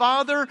 to the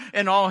Father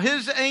and all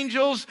his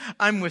angels,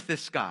 I'm with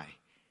this guy.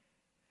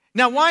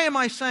 Now, why am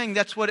I saying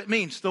that's what it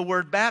means? The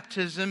word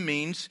baptism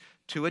means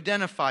to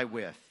identify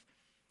with.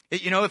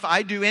 If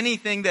I do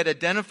anything that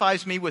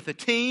identifies me with a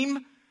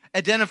team,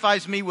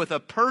 identifies me with a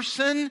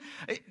person,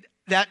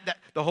 that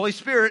the Holy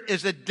Spirit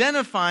is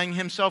identifying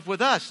himself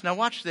with us. Now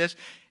watch this.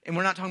 And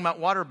we're not talking about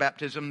water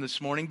baptism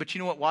this morning, but you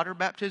know what water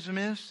baptism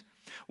is?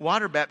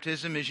 Water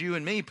baptism is you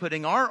and me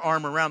putting our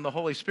arm around the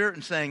Holy Spirit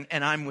and saying,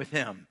 and I'm with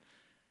him.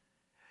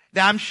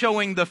 Now I'm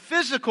showing the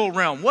physical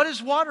realm. What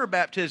is water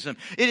baptism?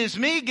 It is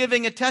me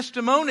giving a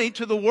testimony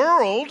to the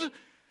world,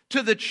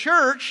 to the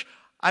church,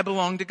 I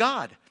belong to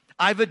God.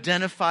 I've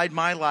identified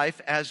my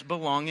life as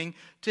belonging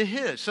to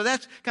his. So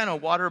that's kind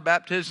of water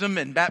baptism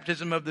and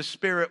baptism of the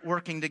Spirit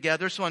working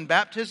together. So in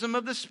baptism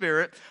of the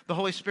Spirit, the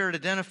Holy Spirit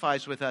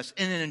identifies with us.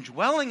 In an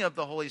indwelling of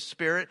the Holy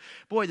Spirit,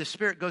 boy, the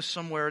Spirit goes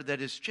somewhere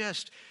that is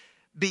just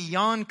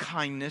beyond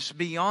kindness,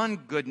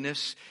 beyond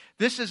goodness.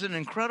 This is an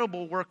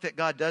incredible work that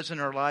God does in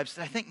our lives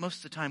that I think most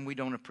of the time we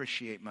don't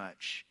appreciate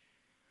much.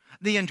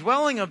 The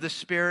indwelling of the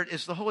Spirit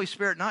is the Holy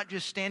Spirit not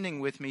just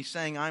standing with me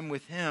saying I'm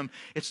with him.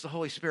 It's the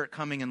Holy Spirit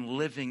coming and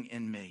living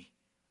in me.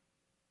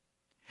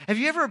 Have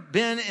you ever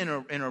been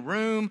in a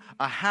room,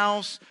 a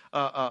house,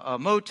 a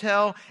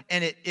motel,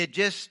 and it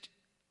just,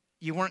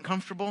 you weren't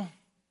comfortable?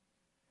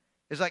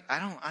 It's like, I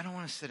don't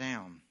want to sit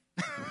down.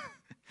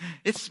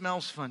 It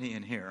smells funny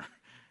in here.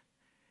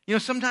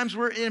 Sometimes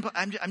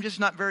I'm just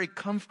not very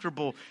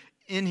comfortable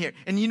in here.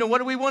 And what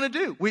do we want to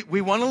do?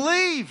 We want to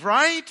leave,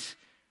 right?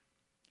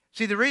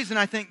 See, the reason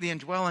I think the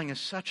indwelling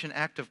is such an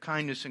act of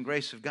kindness and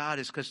grace of God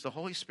is because the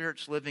Holy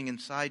Spirit's living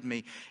inside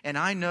me. And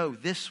I know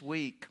this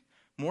week,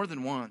 more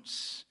than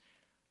once,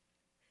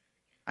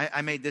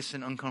 I made this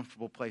an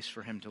uncomfortable place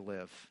for him to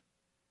live.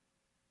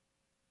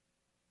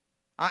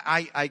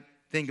 I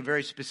think of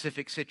very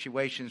specific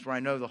situations where I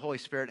know the Holy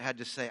Spirit had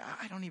to say,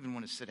 I don't even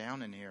want to sit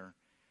down in here.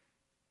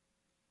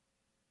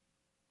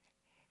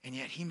 And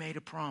yet he made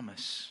a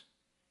promise.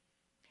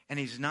 And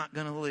he's not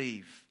going to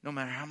leave, no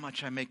matter how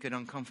much I make it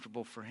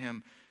uncomfortable for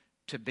him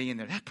to be in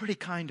there. That's pretty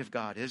kind of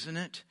God, isn't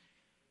it?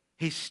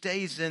 He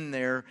stays in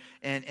there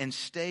and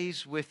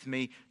stays with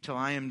me till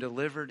I am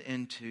delivered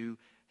into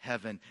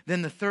heaven.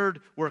 Then the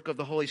third work of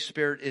the Holy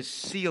Spirit is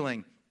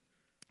sealing.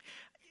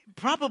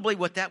 Probably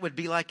what that would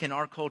be like in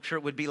our culture,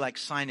 it would be like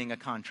signing a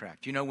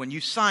contract. When you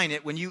sign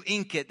it, when you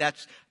ink it,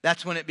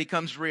 that's when it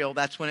becomes real.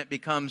 That's when it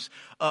becomes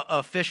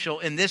official.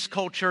 In this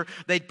culture,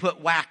 they'd put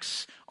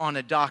wax on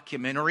a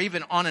document or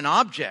even on an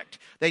object.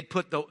 They'd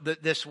put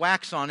this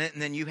wax on it,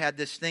 and then you had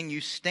this thing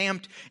you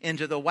stamped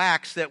into the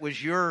wax that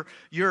was your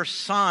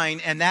sign,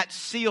 and that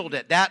sealed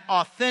it. That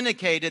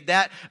authenticated,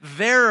 that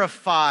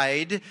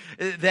verified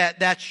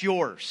that that's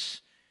yours.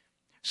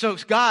 So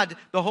God,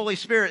 the Holy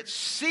Spirit,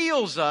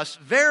 seals us,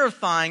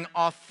 verifying,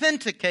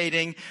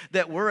 authenticating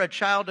that we're a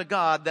child of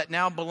God that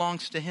now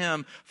belongs to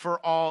him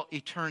for all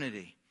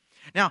eternity.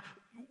 Now,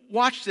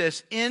 watch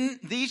this. In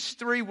these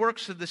three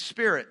works of the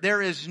Spirit, there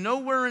is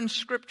nowhere in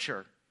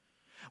Scripture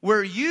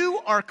where you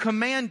are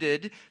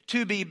commanded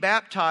to be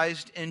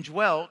baptized,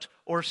 indwelt,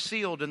 or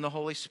sealed in the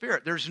Holy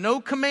Spirit. There's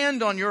no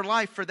command on your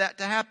life for that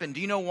to happen.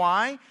 Do you know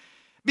why?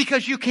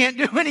 Because you can't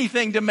do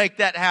anything to make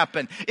that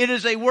happen. It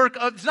is a work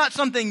of, it's not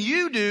something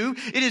you do.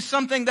 It is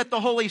something that the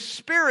Holy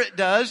Spirit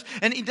does.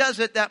 And he does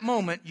it that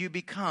moment you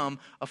become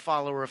a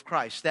follower of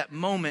Christ. That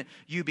moment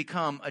you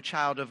become a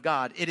child of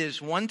God. It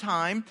is one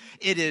time.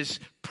 It is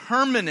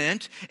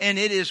permanent. And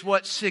it is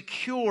what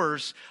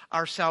secures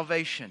our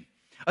salvation.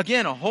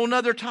 Again, a whole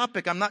nother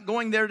topic. I'm not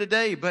going there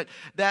today, but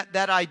that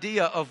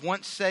idea of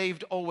once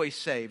saved, always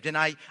saved. And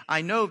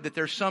I know that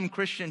there's some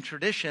Christian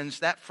traditions,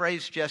 that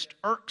phrase just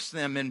irks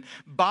them and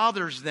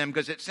bothers them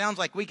because it sounds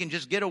like we can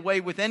just get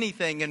away with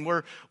anything and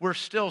we're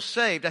still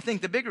saved. I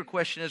think the bigger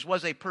question is,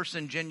 was a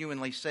person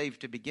genuinely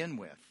saved to begin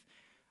with?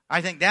 I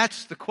think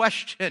that's the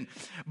question.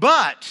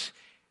 But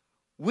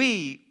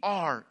we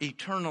are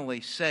eternally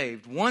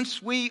saved.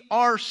 Once we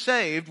are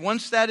saved,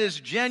 once that is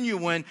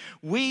genuine,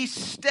 we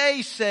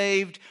stay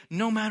saved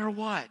no matter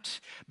what.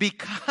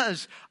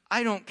 Because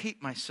I don't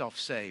keep myself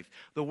saved.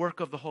 The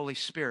work of the Holy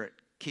Spirit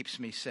keeps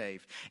me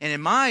saved. And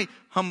in my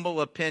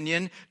humble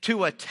opinion,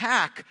 to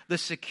attack the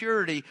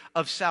security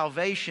of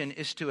salvation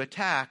is to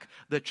attack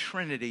the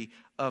Trinity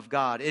of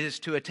God. It is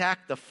to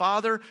attack the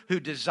Father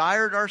who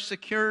desired our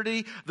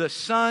security, the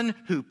Son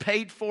who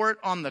paid for it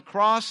on the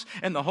cross,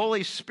 and the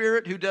Holy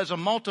Spirit who does a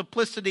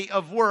multiplicity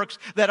of works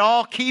that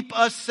all keep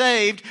us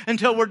saved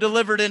until we're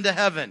delivered into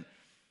heaven.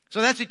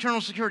 So that's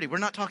eternal security. We're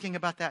not talking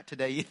about that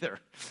today either.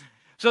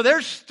 So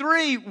there's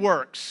 3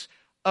 works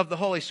of the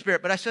Holy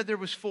Spirit, but I said there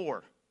was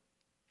 4.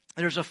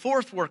 There's a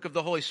 4th work of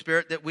the Holy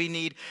Spirit that we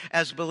need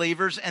as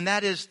believers, and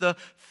that is the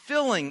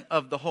filling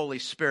of the Holy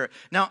Spirit.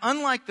 Now,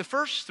 unlike the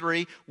first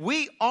 3,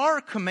 we are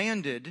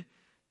commanded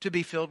to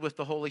be filled with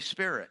the Holy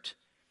Spirit.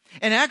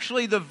 And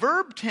actually, the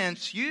verb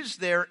tense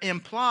used there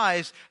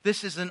implies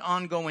this is an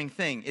ongoing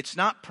thing. It's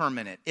not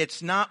permanent.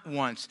 It's not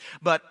once,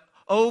 but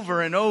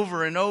over and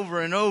over and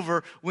over and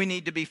over, we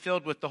need to be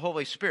filled with the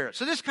Holy Spirit.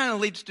 So this kind of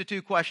leads to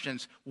 2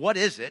 questions. What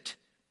is it?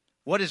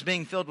 What is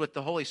being filled with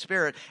the Holy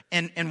Spirit?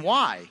 And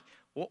why?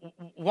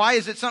 Why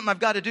is it something I've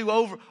got to do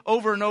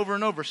over and over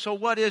and over? So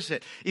what is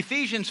it?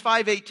 Ephesians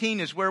 5:18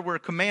 is where we're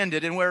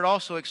commanded and where it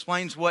also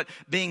explains what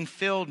being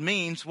filled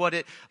means, what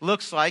it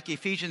looks like.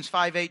 Ephesians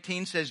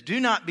 5:18 says,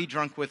 "Do not be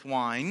drunk with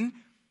wine,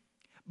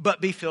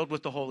 but be filled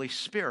with the Holy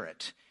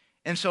Spirit."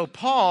 And so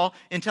Paul,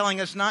 in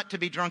telling us not to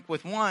be drunk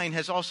with wine,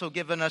 has also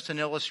given us an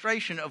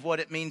illustration of what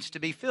it means to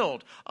be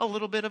filled. A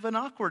little bit of an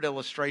awkward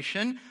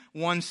illustration.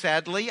 One,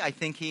 sadly, I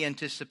think he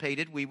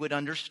anticipated we would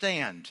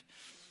understand.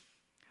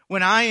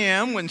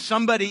 When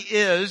somebody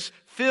is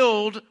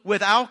filled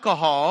with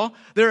alcohol,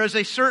 there is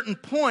a certain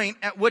point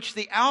at which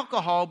the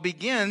alcohol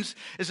begins.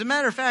 As a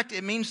matter of fact,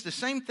 it means the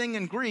same thing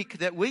in Greek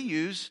that we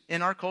use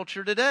in our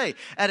culture today.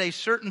 At a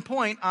certain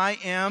point, I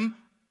am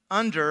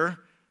under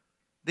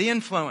the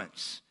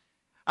influence.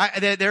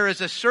 There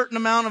is a certain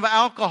amount of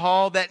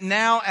alcohol that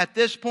now at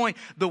this point,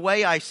 the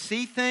way I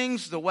see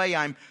things, the way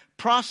I'm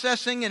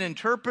processing and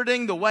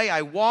interpreting, the way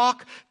I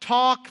walk,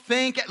 talk,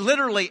 think,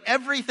 literally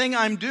everything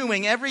I'm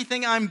doing,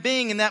 everything I'm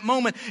being in that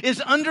moment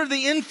is under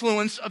the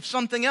influence of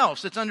something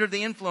else. It's under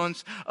the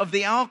influence of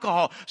the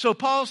alcohol. So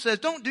Paul says,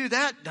 don't do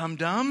that,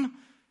 dum-dum.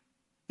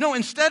 No,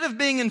 instead of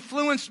being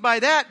influenced by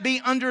that, be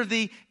under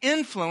the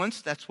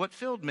influence. That's what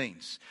filled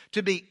means.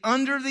 To be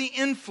under the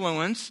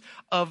influence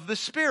of the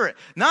Spirit.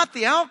 Not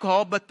the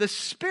alcohol, but the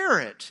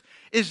Spirit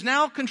is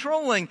now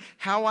controlling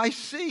how I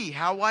see,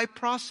 how I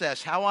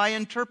process, how I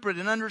interpret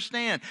and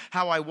understand,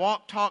 how I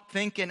walk, talk,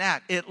 think, and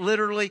act. It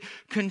literally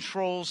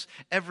controls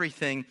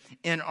everything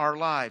in our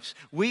lives.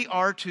 We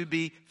are to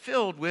be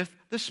filled with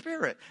the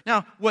Spirit.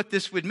 Now, what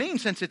this would mean,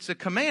 since it's a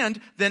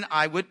command, then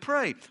I would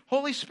pray,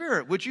 Holy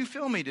Spirit, would you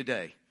fill me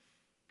today?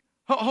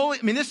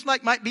 This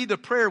might be the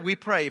prayer we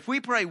pray. If we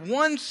pray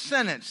one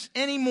sentence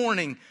any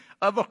morning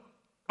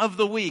of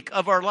the week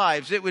of our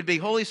lives, it would be,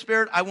 Holy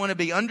Spirit, I want to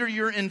be under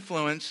your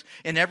influence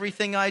in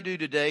everything I do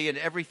today and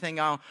everything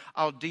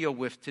I'll deal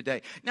with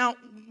today. Now,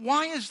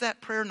 why is that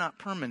prayer not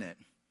permanent?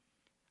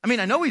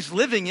 I know He's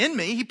living in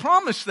me. He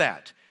promised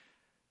that.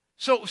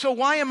 So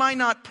why am I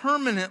not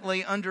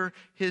permanently under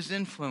His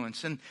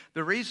influence? And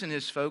the reason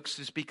is, folks,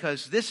 is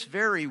because this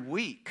very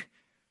week,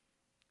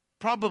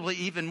 probably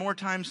even more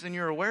times than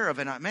you're aware of.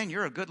 And man,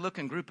 you're a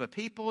good-looking group of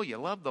people. You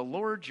love the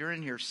Lord. You're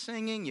in here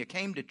singing. You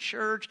came to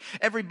church.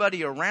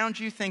 Everybody around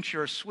you thinks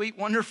you're a sweet,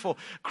 wonderful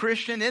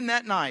Christian. Isn't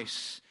that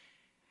nice?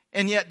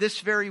 And yet this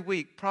very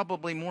week,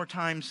 probably more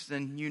times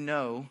than you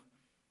know,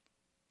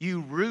 you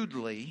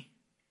rudely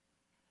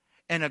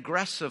and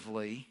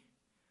aggressively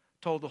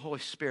told the Holy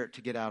Spirit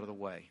to get out of the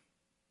way.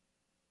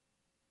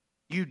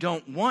 You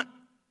don't want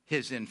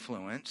His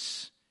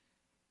influence.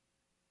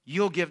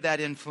 You'll give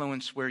that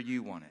influence where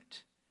you want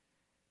it.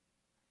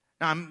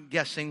 Now, I'm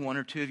guessing 1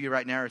 or 2 of you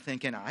right now are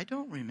thinking, I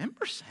don't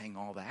remember saying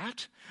all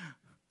that.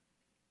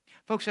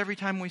 Folks, every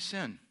time we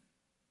sin,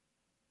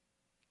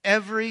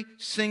 every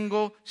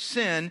single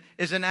sin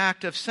is an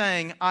act of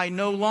saying, I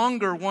no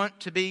longer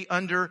want to be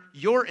under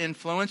your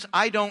influence.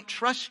 I don't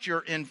trust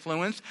your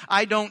influence.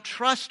 I don't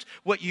trust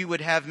what you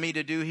would have me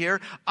to do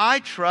here. I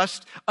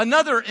trust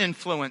another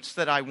influence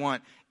that I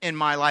want in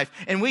my life.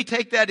 And we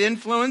take that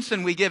influence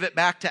and we give it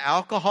back to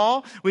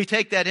alcohol. We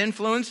take that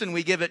influence and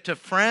we give it to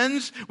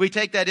friends. We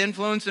take that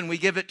influence and we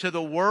give it to the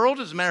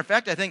world. As a matter of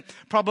fact, I think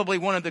probably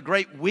one of the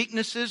great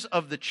weaknesses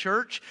of the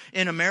church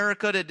in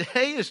America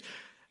today is,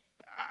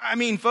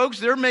 folks,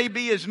 there may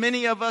be as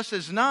many of us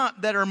as not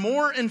that are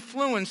more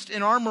influenced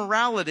in our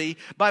morality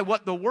by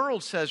what the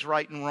world says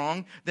right and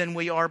wrong than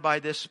we are by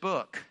this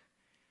book.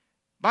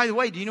 By the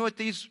way, do you know what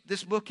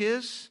this book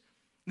is?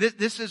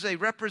 This is a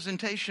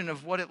representation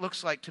of what it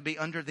looks like to be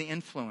under the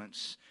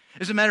influence.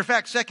 As a matter of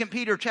fact, 2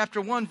 Peter chapter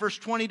 1, verse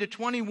 20 to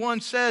 21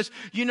 says,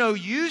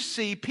 you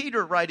see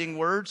Peter writing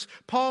words,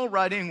 Paul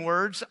writing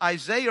words,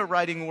 Isaiah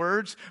writing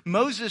words,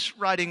 Moses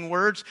writing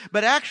words,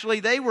 but actually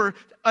they were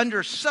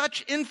under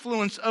such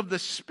influence of the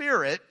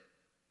Spirit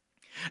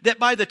that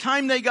by the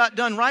time they got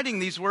done writing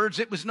these words,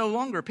 it was no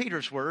longer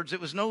Peter's words.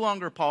 It was no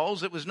longer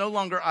Paul's. It was no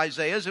longer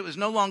Isaiah's. It was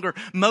no longer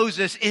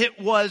Moses. It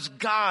was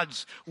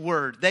God's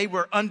word. They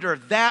were under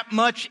that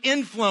much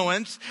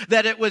influence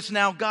that it was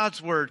now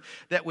God's word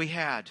that we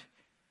had.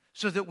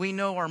 So that we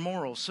know our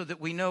morals, so that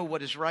we know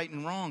what is right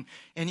and wrong.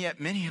 And yet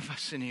many of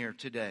us in here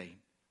today,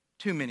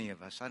 too many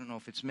of us, I don't know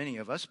if it's many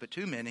of us, but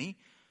too many,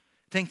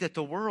 think that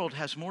the world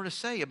has more to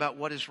say about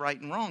what is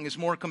right and wrong, is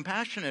more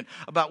compassionate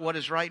about what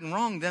is right and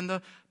wrong than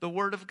the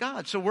Word of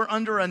God. So we're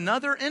under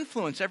another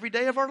influence every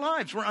day of our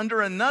lives. We're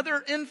under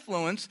another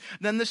influence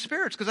than the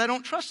Spirit's, because I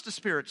don't trust the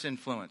Spirit's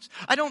influence.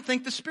 I don't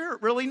think the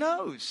Spirit really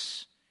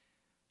knows.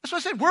 That's why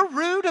I said we're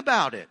rude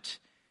about it.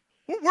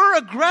 We're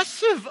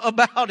aggressive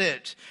about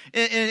it.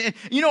 And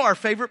you know our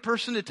favorite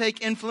person to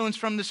take influence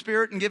from the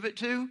Spirit and give it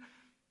to?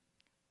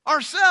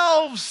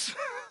 Ourselves.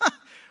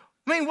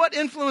 I mean, what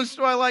influence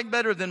do I like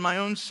better than my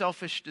own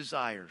selfish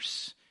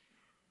desires?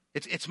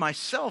 It's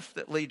myself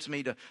that leads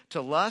me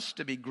to lust,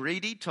 to be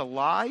greedy, to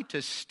lie,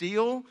 to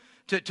steal,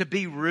 to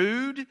be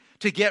rude,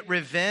 to get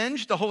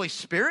revenge. The Holy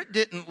Spirit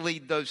didn't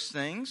lead those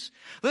things.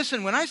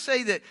 Listen, when I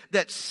say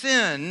that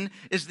sin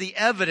is the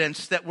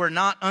evidence that we're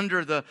not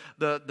under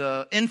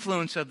the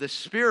influence of the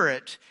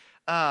Spirit,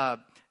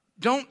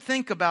 don't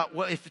think about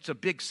if it's a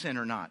big sin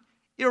or not.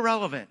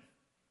 Irrelevant.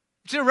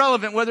 It's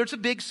irrelevant whether it's a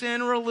big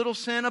sin or a little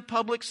sin, a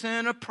public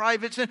sin, a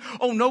private sin.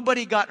 Oh,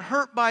 nobody got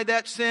hurt by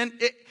that sin.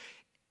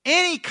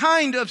 Any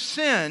kind of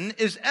sin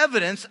is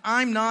evidence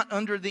I'm not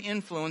under the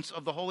influence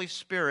of the Holy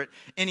Spirit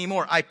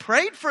anymore. I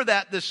prayed for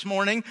that this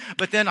morning,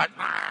 but then I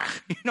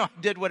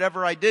did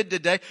whatever I did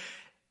today.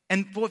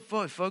 And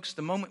boy, folks,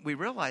 the moment we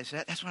realize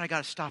that, that's when I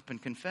got to stop and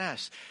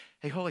confess.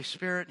 Hey, Holy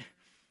Spirit,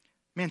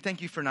 man,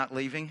 thank you for not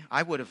leaving.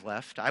 I would have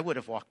left. I would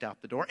have walked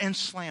out the door and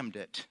slammed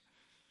it.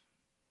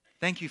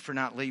 Thank you for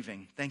not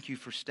leaving. Thank you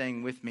for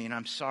staying with me. And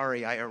I'm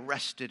sorry I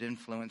arrested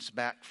influence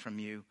back from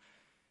you.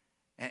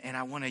 And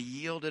I want to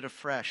yield it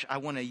afresh. I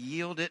want to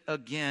yield it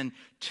again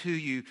to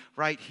you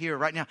right here,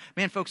 right now.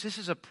 Man, folks, this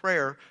is a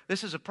prayer.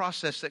 This is a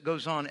process that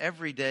goes on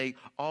every day,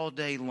 all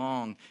day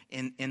long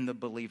in the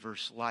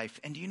believer's life.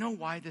 And do you know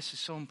why this is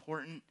so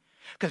important?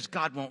 Because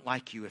God won't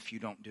like you if you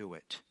don't do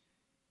it.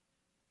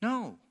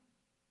 No,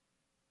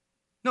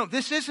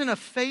 this isn't a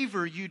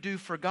favor you do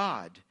for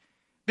God.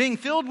 Being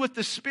filled with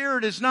the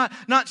Spirit is not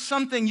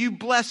something you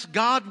bless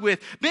God with.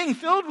 Being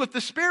filled with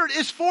the Spirit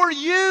is for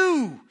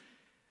you.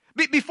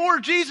 Before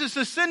Jesus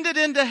ascended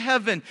into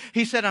heaven,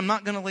 He said, I'm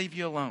not going to leave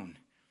you alone.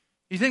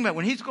 You think about it,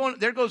 when He's going,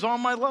 there goes all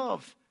my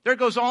love. There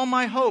goes all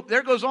my hope.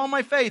 There goes all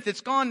my faith.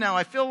 It's gone now.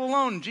 I feel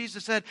alone.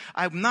 Jesus said,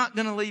 I'm not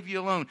going to leave you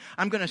alone.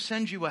 I'm going to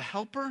send you a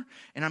helper,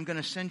 and I'm going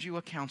to send you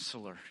a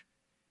counselor.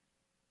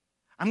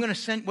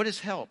 What is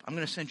help? I'm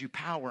going to send you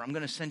power. I'm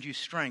going to send you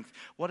strength.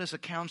 What is a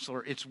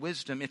counselor? It's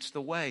wisdom. It's the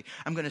way.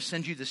 I'm going to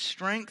send you the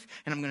strength,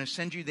 and I'm going to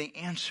send you the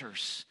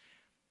answers.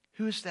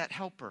 Who is that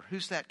helper?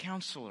 Who's that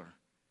counselor?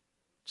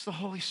 It's the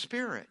Holy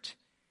Spirit.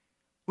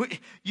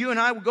 You and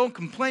I will go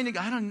complaining.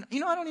 I don't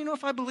even know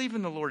if I believe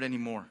in the Lord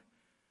anymore.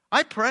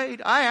 I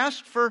prayed. I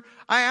asked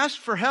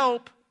for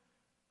help.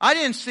 I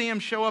didn't see Him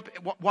show up.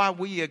 While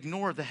we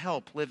ignore the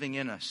help living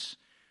in us.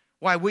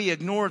 Why we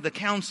ignore the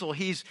counsel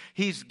He's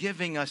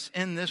giving us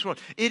in this world.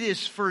 It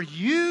is for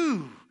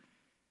you.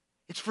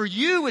 It's for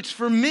you. It's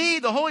for me.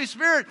 The Holy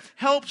Spirit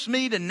helps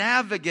me to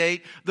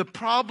navigate the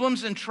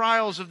problems and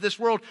trials of this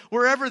world,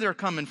 wherever they're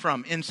coming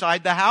from.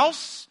 Inside the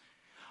house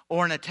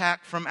or an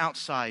attack from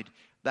outside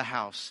the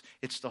house.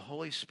 It's the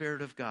Holy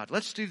Spirit of God.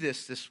 Let's do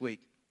this week.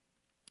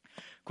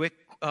 Quick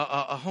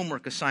a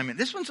homework assignment.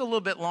 This one's a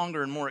little bit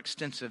longer and more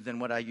extensive than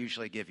what I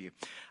usually give you.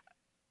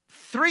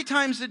 3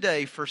 times a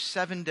day for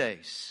 7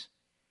 days.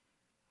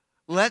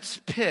 Let's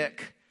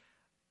pick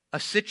a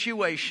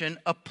situation,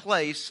 a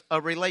place,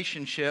 a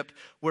relationship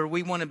where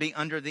we want to be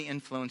under the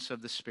influence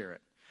of the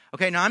Spirit.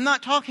 Okay, now I'm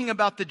not talking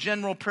about the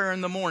general prayer in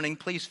the morning,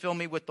 please fill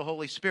me with the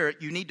Holy Spirit.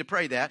 You need to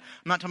pray that.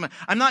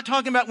 I'm not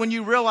talking about when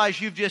you realize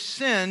you've just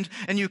sinned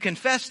and you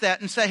confess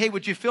that and say, hey,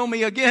 would you fill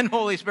me again,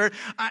 Holy Spirit?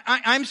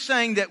 I'm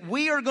saying that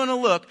we are going to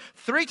look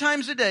 3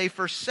 times a day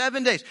for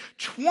 7 days,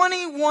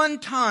 21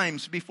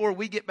 times before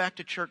we get back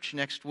to church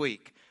next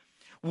week.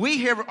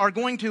 We are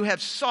going to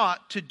have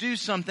sought to do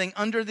something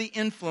under the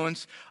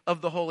influence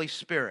of the Holy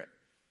Spirit.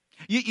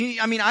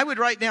 I would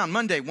write down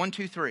Monday, 1,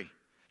 2, 3.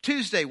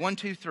 Tuesday, 1,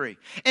 2, 3.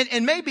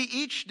 And maybe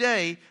each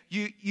day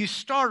you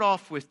start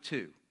off with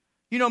 2.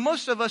 You know,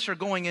 most of us are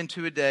going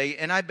into a day,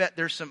 and I bet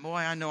there's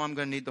I know I'm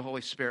going to need the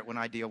Holy Spirit when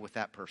I deal with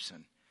that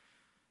person.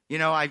 You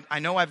know, I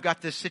know I've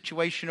got this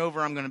situation over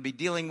I'm going to be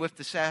dealing with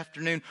this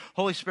afternoon.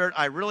 Holy Spirit,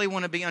 I really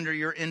want to be under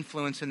your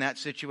influence in that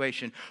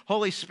situation.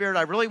 Holy Spirit,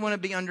 I really want to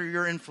be under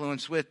your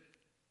influence with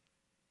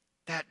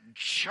that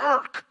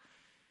jerk.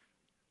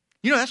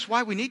 You know, that's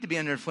why we need to be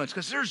under influence,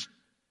 because there's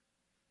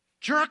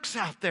jerks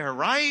out there,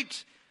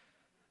 right?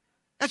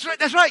 That's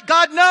right.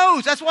 God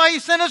knows. That's why He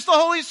sent us the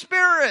Holy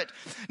Spirit.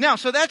 Now,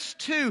 so that's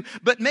 2,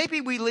 but maybe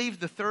we leave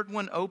the 3rd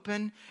one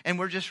open and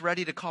we're just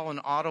ready to call an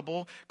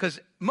audible, because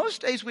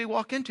most days we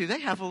walk into, they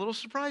have a little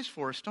surprise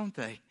for us, don't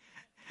they?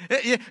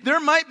 There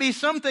might be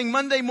something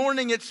Monday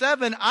morning at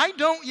 7. I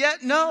don't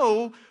yet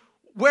know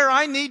where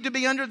I need to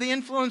be under the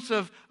influence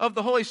of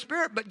the Holy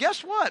Spirit. But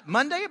guess what?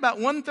 Monday about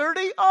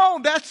 1:30? Oh,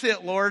 that's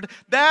it, Lord.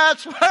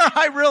 That's where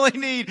I really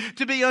need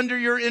to be under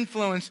your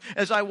influence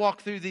as I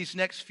walk through these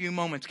next few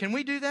moments. Can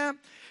we do that?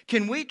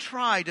 Can we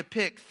try to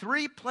pick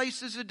 3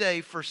 places a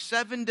day for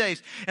 7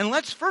 days? And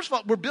first of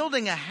all, we're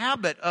building a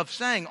habit of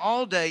saying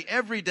all day,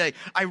 every day,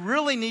 I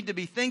really need to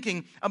be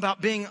thinking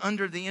about being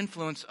under the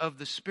influence of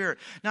the Spirit.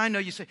 Now I know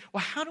you say,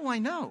 well, how do I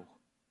know?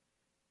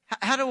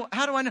 How do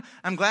I know?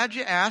 I'm glad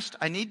you asked.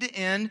 I need to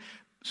end,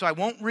 so I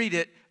won't read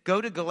it.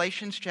 Go to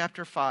Galatians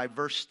chapter 5,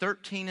 verse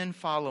 13 and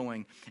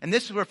following. And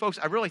this is where, folks,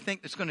 I really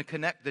think it's going to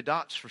connect the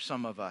dots for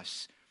some of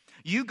us.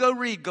 You go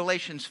read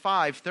Galatians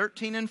 5,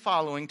 13 and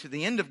following to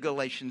the end of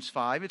Galatians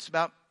 5. It's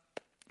about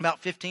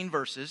 15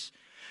 verses.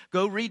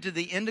 Go read to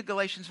the end of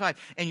Galatians 5,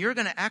 and you're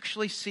going to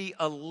actually see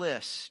a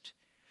list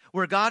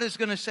where God is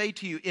going to say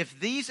to you, if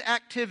these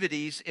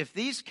activities, if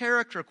these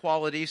character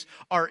qualities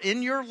are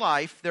in your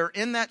life, they're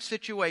in that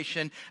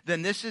situation,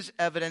 then this is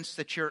evidence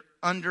that you're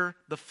under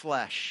the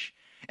flesh.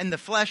 And the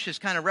flesh is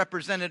kind of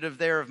representative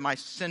there of my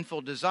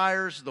sinful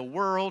desires, the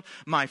world,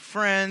 my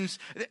friends.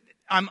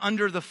 I'm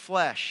under the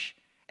flesh.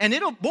 And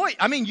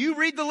you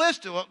read the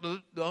list.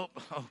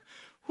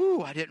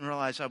 I didn't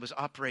realize I was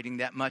operating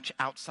that much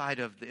outside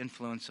of the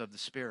influence of the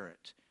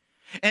Spirit.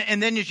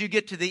 And then as you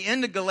get to the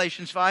end of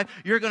Galatians 5,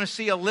 you're going to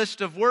see a list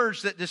of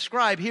words that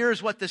describe,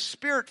 here's what the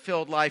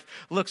Spirit-filled life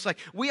looks like.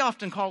 We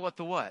often call it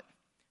the what?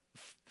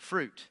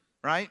 Fruit,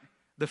 right?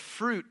 The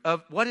fruit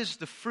of, what is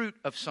the fruit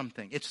of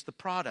something? It's the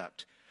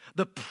product.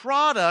 The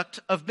product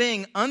of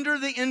being under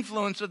the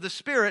influence of the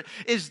Spirit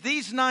is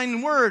these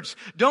 9 words.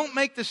 Don't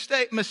make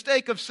the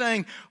mistake of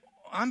saying,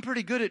 I'm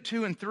pretty good at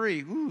 2 and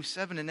 3.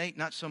 7 and 8,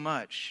 not so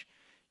much.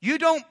 You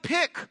don't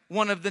pick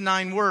one of the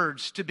 9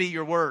 words to be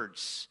your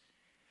words.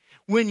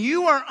 When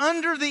you are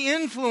under the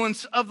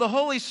influence of the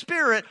Holy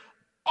Spirit,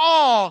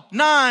 all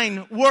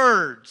 9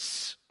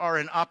 words are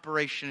in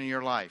operation in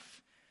your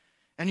life.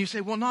 And you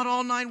say, well, not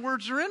all 9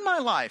 words are in my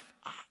life.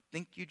 I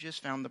think you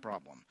just found the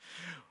problem.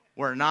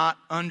 We're not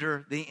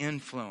under the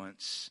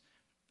influence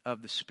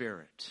of the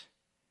Spirit.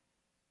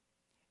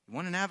 You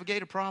want to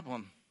navigate a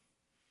problem?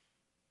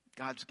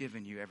 God's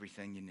given you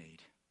everything you need.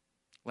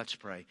 Let's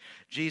pray.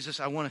 Jesus,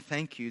 I want to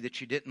thank you that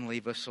you didn't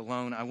leave us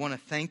alone. I want to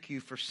thank you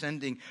for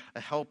sending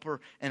a helper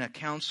and a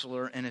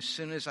counselor. And as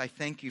soon as I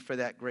thank you for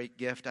that great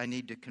gift, I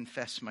need to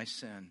confess my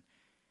sin.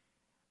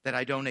 That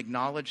I don't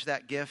acknowledge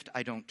that gift.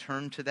 I don't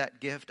turn to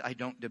that gift. I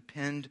don't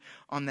depend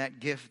on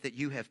that gift that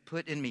you have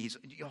put in me.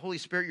 Holy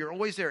Spirit, you're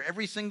always there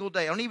every single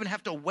day. I don't even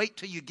have to wait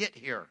till you get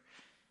here.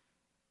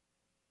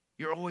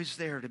 You're always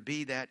there to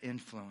be that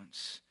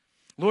influence.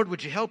 Lord,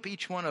 would you help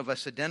each one of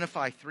us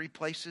identify 3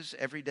 places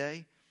every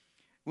day?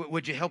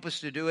 Would you help us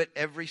to do it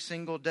every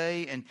single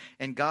day?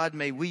 And God,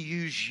 may we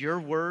use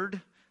your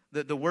word,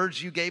 the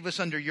words you gave us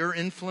under your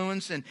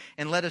influence, and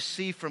let us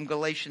see from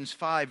Galatians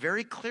 5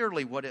 very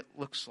clearly what it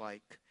looks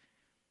like.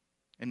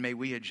 And may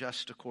we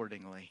adjust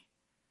accordingly.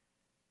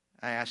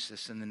 I ask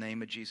this in the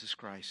name of Jesus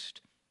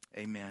Christ.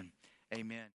 Amen. Amen.